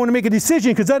got to know when to make a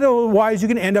decision, because otherwise you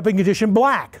can end up in condition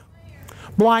black.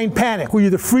 Blind panic, where you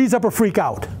either freeze up or freak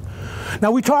out.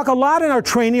 Now, we talk a lot in our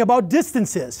training about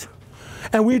distances,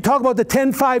 and we talk about the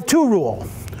 10-5-2 rule.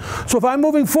 So if I'm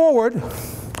moving forward,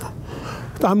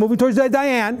 I'm moving towards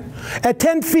Diane. At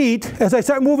 10 feet, as I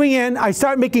start moving in, I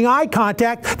start making eye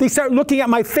contact. They start looking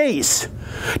at my face.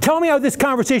 Tell me how this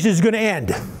conversation is going to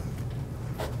end.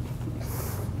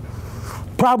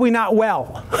 Probably not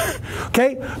well.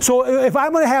 Okay? So if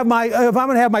I'm going to have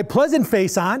my pleasant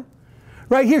face on,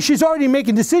 right here, she's already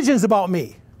making decisions about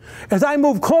me. As I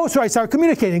move closer, I start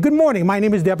communicating. Good morning, my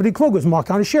name is Deputy Klugiewicz, Mark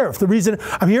County Sheriff. The reason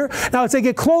I'm here, now as I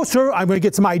get closer, I'm going to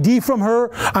get some ID from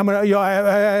her. I'm going to,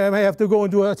 I may have to go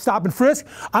into a stop and frisk.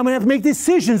 I'm going to have to make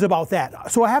decisions about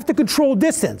that. So I have to control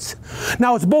distance.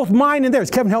 Now it's both mine and theirs.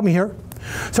 Kevin, help me here.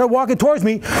 Start walking towards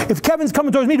me. If Kevin's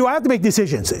coming towards me, do I have to make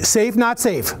decisions? Safe, not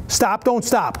safe. Stop, don't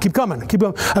stop. Keep coming. Keep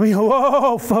going. I mean,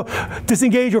 whoa,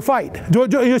 disengage or fight.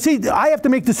 You see, I have to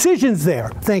make decisions there.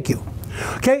 Thank you.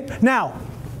 Okay, now,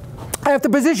 I have to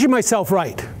position myself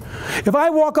right. If I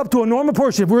walk up to a normal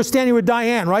person, if we're standing with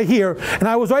Diane right here, and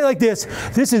I was right like this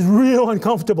is real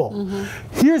uncomfortable.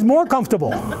 Here's more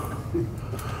comfortable.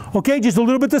 Okay, just a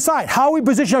little bit to the side. How we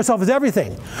position ourselves is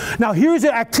everything. Now here's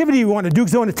the activity we want to do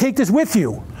because I want to take this with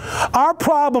you. Our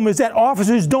problem is that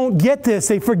officers don't get this,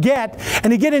 they forget,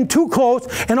 and they get in too close,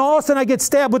 and all of a sudden I get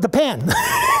stabbed with the pen.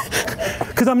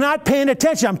 Because I'm not paying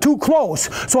attention, I'm too close.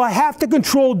 So I have to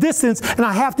control distance, and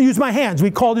I have to use my hands. We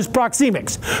call this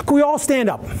proxemics. Can we all stand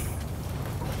up?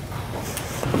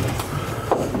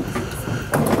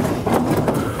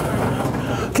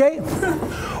 Okay?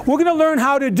 We're going to learn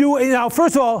how to do it. Now,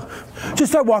 first of all,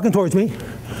 just start walking towards me.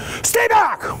 Stay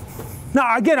back!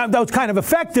 Now, again, that was kind of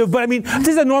effective, but I mean, this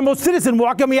is a normal citizen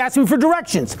walking me asking me for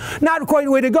directions. Not quite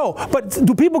the way to go. But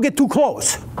do people get too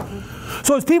close?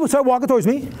 So as people start walking towards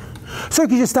me, sir,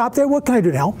 can you just stop there? What can I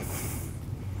do to help?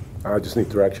 I just need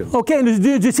direction. Okay, and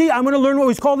do you see, I'm going to learn what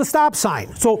we call the stop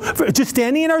sign. So just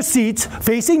standing in our seats,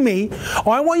 facing me,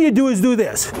 all I want you to do is do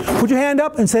this. Put your hand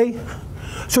up and say,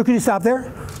 sir, can you stop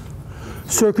there?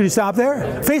 Sir, could you stop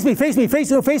there? Face me, face me,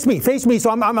 face me,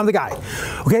 so I'm the guy.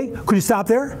 Okay, could you stop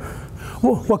there?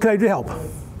 What can I do to help?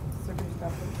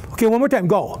 Okay, one more time,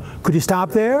 go. Could you stop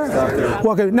there?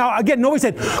 Stop there. Now, again, nobody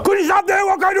said, could you stop there?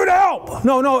 What can I do to help?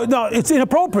 No, it's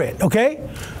inappropriate, okay?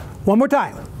 One more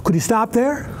time. Could you stop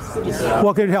there?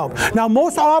 What can I do to help? Now,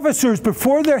 most officers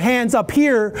prefer their hands up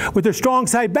here with their strong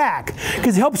side back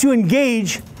because it helps you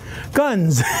engage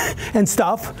guns and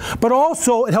stuff, but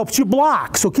also it helps you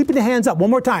block. So keeping the hands up one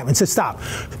more time and say stop.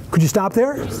 Could you stop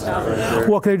there? Stop there.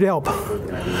 What can I do to help?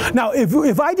 Now,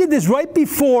 if I did this right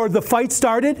before the fight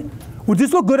started, would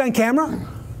this look good on camera?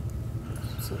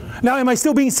 Now, am I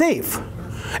still being safe?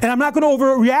 And I'm not going to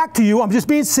overreact to you. I'm just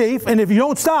being safe. And if you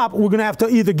don't stop, we're going to have to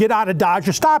either get out of Dodge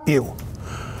or stop you.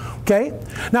 Okay?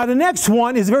 Now the next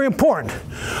one is very important.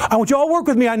 I want you all to work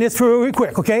with me on this for really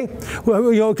quick, okay?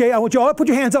 Okay? I want you all to put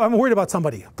your hands up. I'm worried about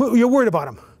somebody. You're worried about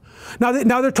them.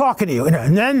 Now they're talking to you.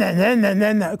 And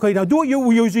then. Okay, now do what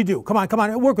you usually do. Come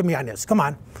on, work with me on this. Come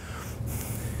on,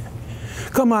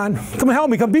 help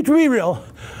me. Come be real.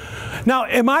 Now,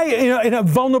 am I in a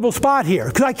vulnerable spot here?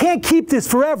 Because I can't keep this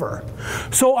forever.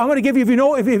 So I'm going to give you,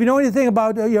 if you know anything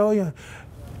about,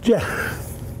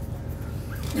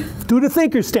 do the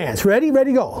thinker stance. Ready?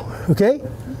 Ready, go. Okay?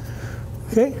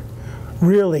 Okay?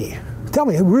 Really? Tell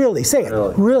me, really. Say it.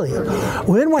 Really.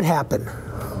 Well, then what happened?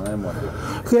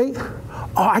 Okay?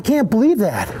 Oh, I can't believe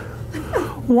that.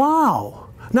 Wow.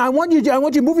 Now, I want you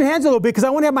to move your hands a little bit because I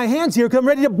want to have my hands here because I'm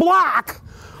ready to block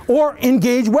or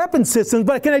engage weapon systems,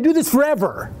 but can I do this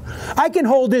forever? I can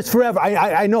hold this forever.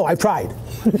 I know, I've tried.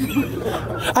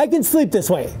 I can sleep this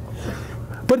way.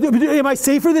 But am I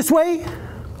safer this way?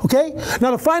 Okay? Now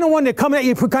the final one, they're coming at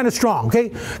you kind of strong, okay?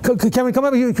 Kevin, come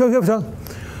up here.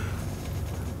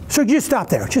 So just stop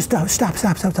there. Just stop.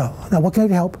 Now what can I do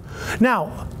to help?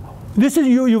 Now, this is,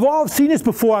 you've all seen this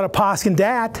before out of POSC and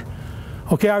DAT.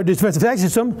 Okay, our defensive action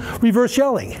system, reverse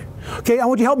yelling. Okay, I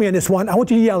want you to help me on this one. I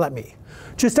want you to yell at me.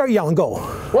 Just start yelling, go.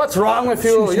 What's wrong with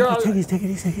you? Take it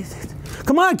easy.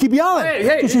 Come on, keep yelling.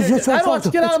 Hey, I don't want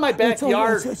you to get out of my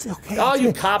backyard. It's okay. Oh,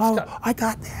 you cops. I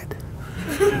got that.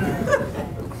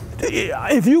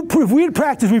 If we had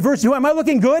practiced reverse, am I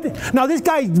looking good? Now this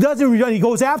guy doesn't, he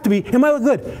goes after me. Am I looking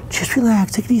good? Just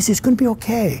relax, take it easy, it's going to be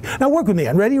okay. Now work with me,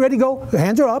 ready, go. Your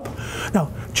hands are up. Now,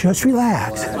 just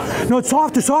relax. No, it's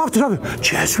softer.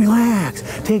 Just relax,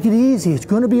 take it easy, it's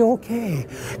going to be okay.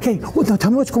 Okay, well, now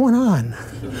tell me what's going on.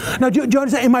 Now, do you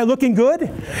understand, am I looking good?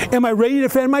 Am I ready to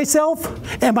defend myself?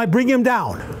 Am I bringing him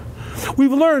down?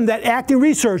 We've learned that acting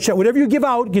research, that whatever you give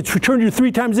out gets returned to you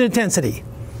 3 times the intensity.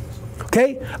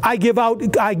 Okay, I get anger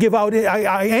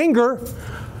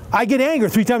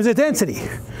 3 times the intensity.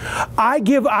 I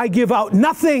give out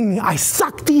nothing. I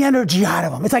suck the energy out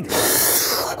of them. It's like,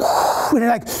 and they're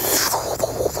like,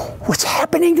 what's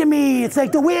happening to me? It's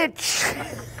like the witch.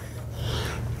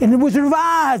 And the Wizard of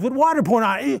Oz with water pouring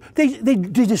on it. They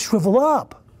just shrivel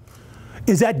up.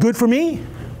 Is that good for me?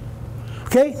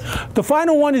 Okay, the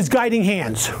final one is guiding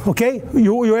hands. Okay,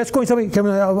 you're escorting somebody.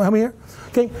 Come here.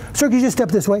 Okay, sir, can you just step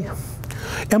this way?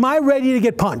 Am I ready to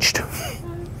get punched?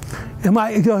 I'm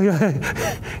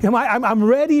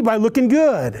ready by looking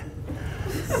good.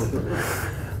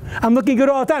 I'm looking good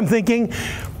all the time, thinking,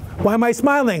 why am I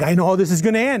smiling? I know how this is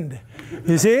going to end.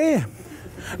 You see?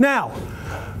 Now,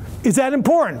 is that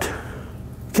important?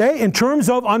 Okay, in terms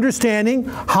of understanding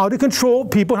how to control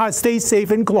people, how to stay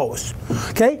safe and close.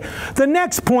 Okay, the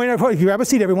next point, you grab a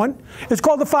seat, everyone, is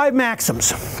called the 5 maxims.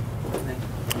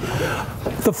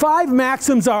 The 5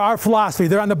 maxims are our philosophy.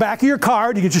 They're on the back of your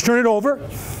card. You can just turn it over.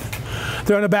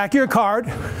 They're on the back of your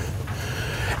card.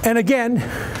 And again,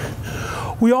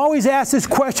 we always ask this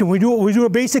question. We do a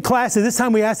basic class, and this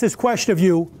time we ask this question of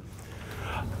you.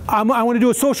 I want to do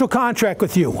a social contract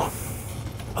with you.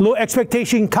 A little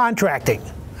expectation contracting.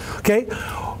 Okay?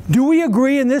 Do we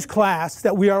agree in this class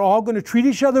that we are all going to treat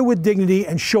each other with dignity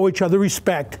and show each other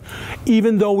respect,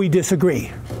 even though we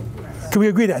disagree? Can we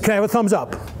agree that? Can I have a thumbs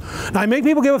up? Now, I make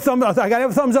people give a thumbs up. I got to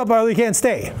have a thumbs up or they can't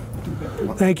stay.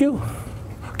 Thank you.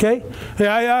 Okay?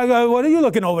 What are you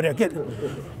looking over there?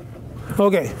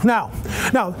 Okay. Now,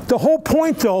 the whole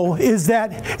point, though, is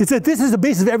that this is the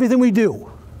basis of everything we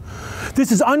do.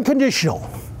 This is unconditional.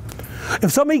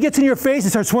 If somebody gets in your face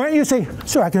and starts swearing at you, say,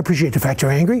 sir, I can appreciate the fact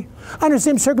you're angry. Under the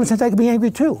same circumstance, I could be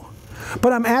angry too.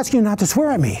 But I'm asking you not to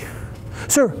swear at me.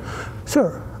 Sir,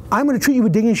 I'm going to treat you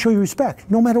with dignity and show you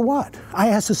respect, no matter what. I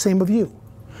ask the same of you.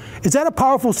 Is that a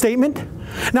powerful statement?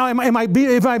 Now, am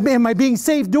I being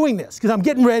safe doing this? Because I'm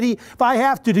getting ready, if I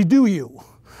have to do you.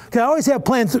 Because I always have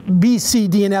plans B, C,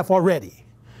 D, and F already.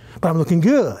 But I'm looking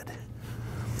good.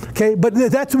 Okay, but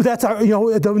that's our,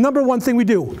 the number one thing we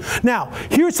do. Now,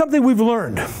 here's something we've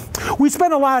learned. We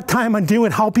spend a lot of time on dealing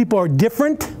with how people are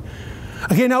different.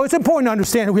 Okay, now it's important to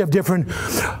understand that we have different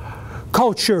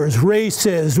cultures,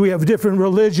 races, we have different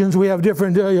religions, we have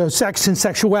different sex and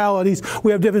sexualities,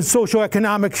 we have different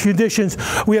socioeconomic conditions,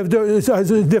 we have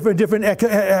different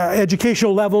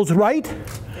educational levels, right?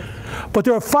 But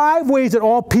there are 5 ways that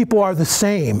all people are the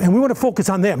same, and we want to focus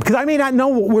on them. Because I may not know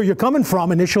where you're coming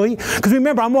from initially, because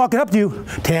remember, I'm walking up to you,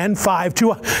 10, 5,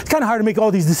 2, it's kind of hard to make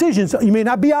all these decisions. You may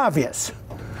not be obvious.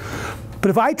 But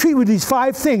if I treat with these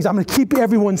 5 things, I'm going to keep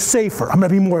everyone safer. I'm going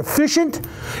to be more efficient,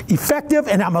 effective,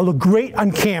 and I'm going to look great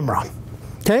on camera.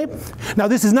 Okay? Now,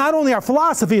 this is not only our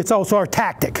philosophy, it's also our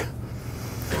tactic.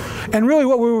 And really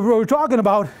what we're talking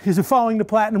about is following the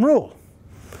platinum rule.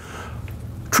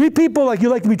 Treat people like you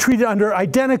like to be treated under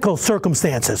identical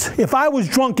circumstances. If I was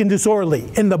drunk and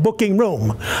disorderly in the booking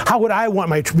room, how would I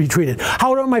want to be treated? How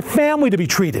would I want my family to be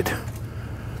treated?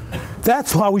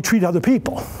 That's how we treat other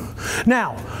people.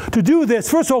 Now, to do this,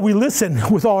 first of all, we listen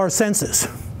with all our senses.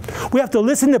 We have to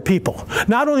listen to people.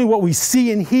 Not only what we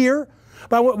see and hear,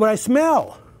 but what I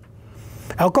smell.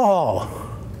 Alcohol.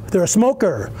 They're a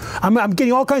smoker. I'm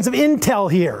getting all kinds of intel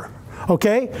here.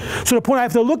 Okay? So the point, I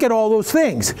have to look at all those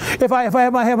things. If I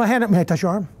have my hand up, may I touch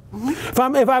your arm?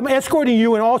 Mm-hmm. If I'm escorting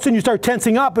you and all of a sudden you start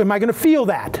tensing up, am I going to feel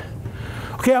that?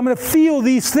 Okay, I'm going to feel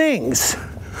these things.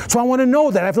 So I want to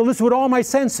know that. I have to listen with all my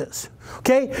senses.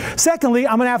 Okay? Secondly,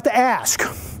 I'm going to have to ask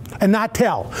and not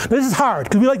tell. This is hard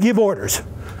because we like to give orders.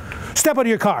 Step out of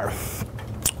your car.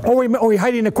 Or we're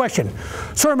hiding a question.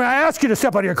 Sir, may I ask you to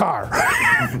step out of your car?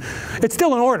 It's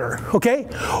still an order, okay?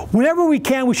 Whenever we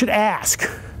can, we should ask.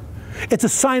 It's a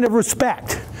sign of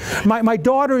respect. My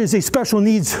daughter is a special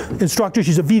needs instructor.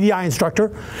 She's a VDI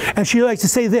instructor. And she likes to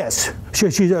say this.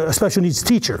 She's a special needs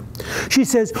teacher. She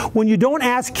says, when you don't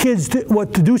ask kids to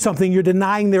do something, you're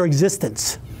denying their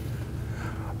existence.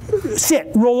 Sit,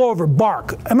 roll over,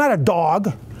 bark. I'm not a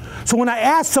dog. So when I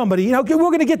ask somebody, we're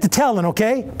going to get to telling,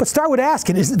 okay? But start with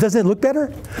asking. Does it look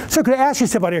better? Sir, could I ask you to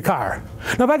step out of your car?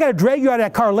 Now, if I got to drag you out of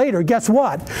that car later, guess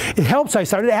what? It helps I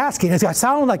started asking. It's got to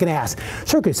sound like an ask.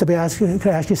 Sir, could I ask you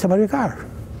to step out of your car?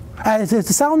 It's to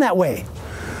sound that way.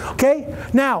 Okay?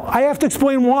 Now, I have to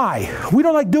explain why. We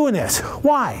don't like doing this.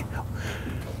 Why?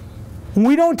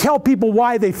 We don't tell people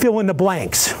why they fill in the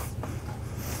blanks.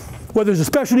 Whether it's a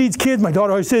special needs kid, my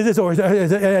daughter always says this, or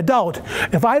as an adult,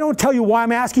 if I don't tell you why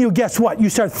I'm asking you, guess what? You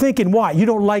start thinking why. You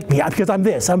don't like me because I'm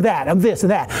this, I'm that, I'm this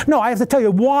and that. No, I have to tell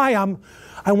you why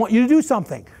I want you to do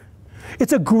something.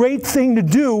 It's a great thing to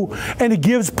do, and it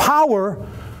gives power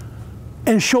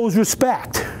and shows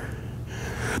respect.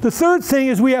 The third thing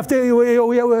is we have to,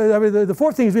 the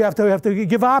fourth thing is we have to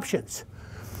give options.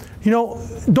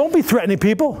 Don't be threatening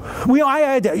people.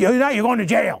 You're going to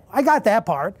jail. I got that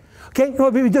part. Okay,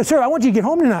 sir, I want you to get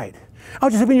home tonight. I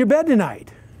want you to sleep in your bed tonight.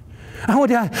 I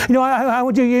want you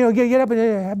to get up and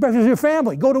have breakfast with your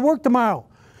family. Go to work tomorrow.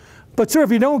 But sir,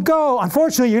 if you don't go,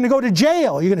 unfortunately, you're going to go to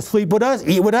jail. You're going to sleep with us,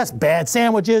 eat with us, bad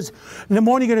sandwiches. In the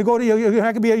morning, you're going to go to you're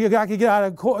not going to get out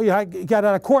of court. You got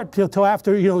out of court till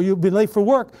after you've been late for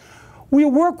work. Will you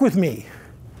work with me?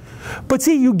 But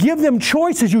see, you give them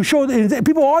choices. You show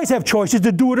people always have choices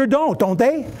to do it or don't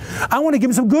they? I want to give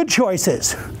them some good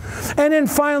choices. And then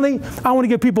finally, I want to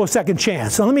give people a second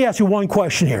chance. Now let me ask you one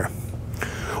question here.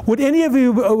 Would any of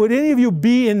you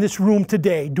be in this room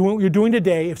today, doing what you're doing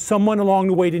today, if someone along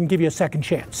the way didn't give you a second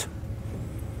chance?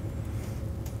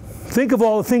 Think of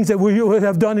all the things that you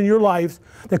have done in your lives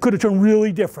that could have turned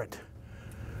really different.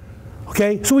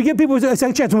 Okay, so we give people a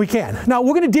second chance when we can. Now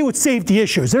we're going to deal with safety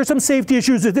issues. There's some safety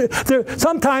issues.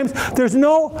 Sometimes there's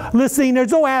no listening,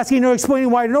 there's no asking, no explaining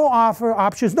why, no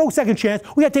options, no second chance.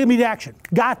 We got to take immediate action.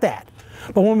 Got that.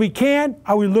 But when we can,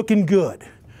 are we looking good?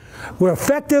 We're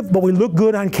effective, but we look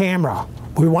good on camera.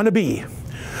 We want to be.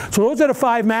 So those are the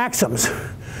 5 maxims.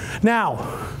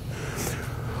 Now,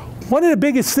 one of the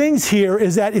biggest things here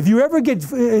is that if you ever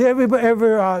get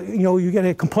you get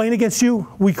a complaint against you,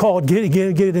 we call it get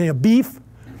in a beef.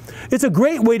 It's a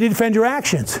great way to defend your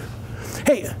actions.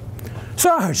 Hey,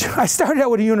 Sarge, I started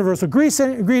out with a universal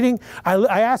greeting.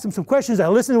 I asked him some questions. I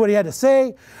listened to what he had to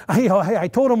say. I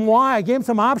told him why. I gave him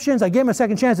some options. I gave him a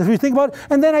second chance. If you think about it,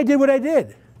 and then I did what I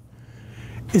did.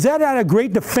 Is that not a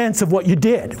great defense of what you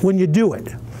did when you do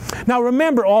it? Now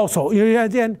remember also,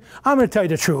 again, I'm going to tell you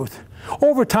the truth.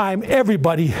 Over time,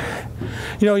 everybody,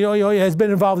 has been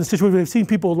involved in situations where they've seen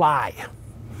people lie.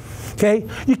 Okay,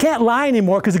 you can't lie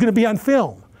anymore because it's going to be on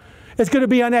film. It's going to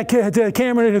be on that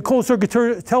camera in a closed circuit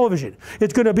television.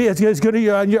 It's going to be on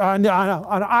an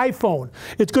iPhone.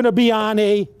 It's going to be on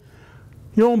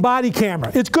your own body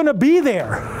camera. It's going to be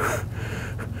there.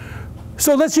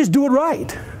 So let's just do it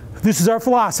right. This is our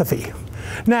philosophy.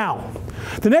 Now,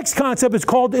 the next concept is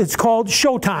called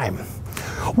showtime.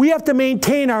 We have to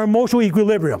maintain our emotional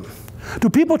equilibrium. Do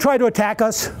people try to attack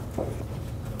us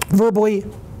verbally?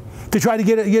 To try to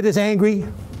get us angry?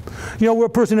 We're a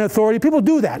person in authority. People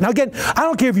do that. Now again, I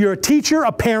don't care if you're a teacher,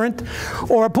 a parent,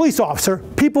 or a police officer.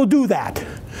 People do that.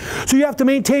 So you have to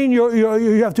maintain your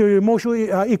emotional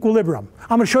equilibrium.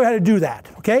 I'm going to show you how to do that.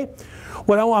 Okay?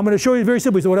 I'm going to show you very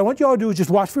simply. So what I want you all to do is just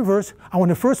watch reverse.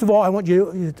 First of all, I want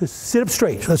you to sit up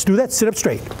straight. Let's do that. Sit up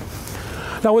straight.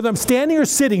 Now whether I'm standing or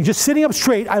sitting, just sitting up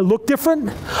straight, I look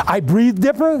different. I breathe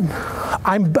different.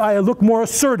 I look more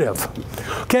assertive.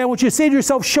 Okay, I want you to say to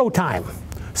yourself, showtime.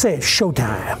 Say it,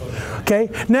 showtime. Okay,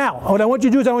 now what I want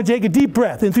you to do is I want you to take a deep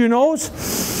breath in through your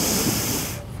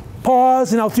nose,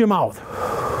 pause, and out through your mouth.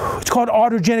 It's called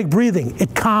autogenic breathing.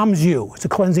 It calms you. It's a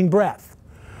cleansing breath.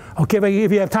 Okay,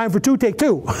 if you have time for 2, take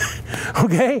 2.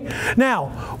 Okay,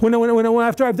 now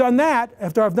after I've done that,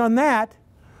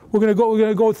 we're going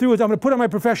to go through is I'm going to put on my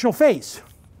professional face.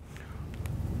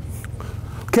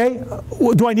 Okay,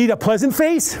 do I need a pleasant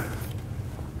face?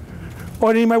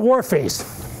 Or do I need my war face?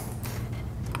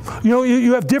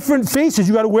 You have different faces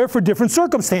you got to wear for different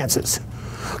circumstances.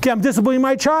 Okay, I'm disciplining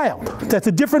my child. That's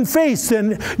a different face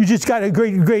than you just got a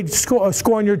great score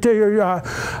on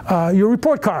your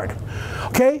report card.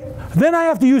 Okay, then I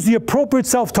have to use the appropriate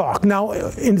self-talk. Now,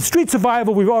 in street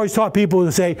survival, we've always taught people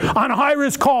to say, on a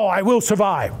high-risk call, I will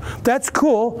survive. That's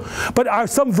cool, but are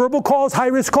some verbal calls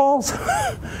high-risk calls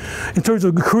in terms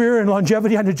of career and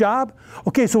longevity on the job?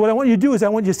 Okay, so what I want you to do is I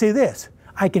want you to say this: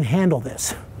 I can handle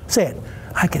this. Say it.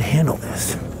 I can handle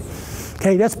this.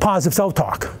 Okay, that's positive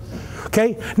self-talk.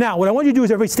 Okay, now what I want you to do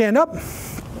is everybody stand up.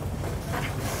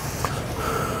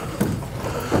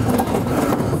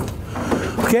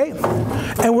 Okay,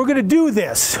 and we're going to do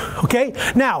this. Okay,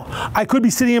 now I could be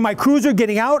sitting in my cruiser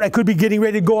getting out. I could be getting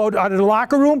ready to go out of the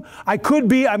locker room. I'm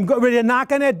ready to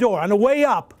knock on that door. On the way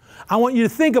up, I want you to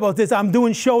think about this. I'm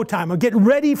doing showtime. I'm getting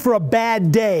ready for a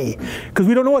bad day because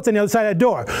we don't know what's on the other side of that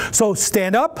door. So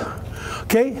stand up.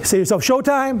 Okay, say to yourself,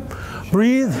 showtime.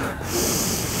 Breathe.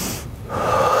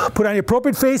 Put on the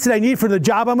appropriate face that I need for the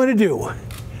job I'm going to do.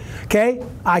 Okay,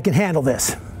 I can handle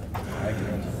this.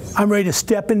 I'm ready to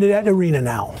step into that arena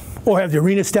now, or have the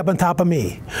arena step on top of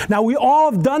me. Now, we all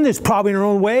have done this probably in our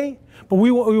own way, but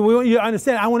we want you to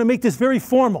understand, I want to make this very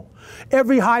formal.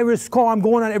 Every high-risk call I'm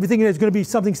going on, everything is going to be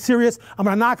something serious. I'm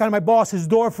going to knock on my boss's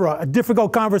door for a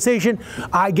difficult conversation.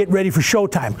 I get ready for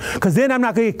showtime, because then I'm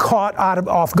not going to get caught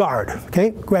off guard. Okay,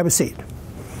 grab a seat.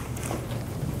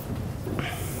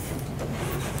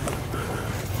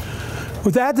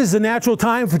 With that, this is a natural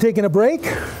time for taking a break.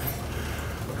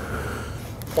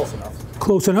 Close enough.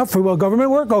 Close enough for government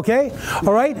work, okay?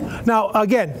 All right, now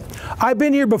again, I've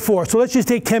been here before, so let's just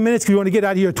take 10 minutes because we want to get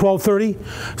out of here at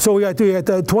 12:30. So we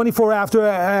got 24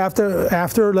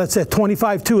 after, let's say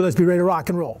 25 to, let's be ready to rock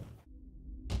and roll.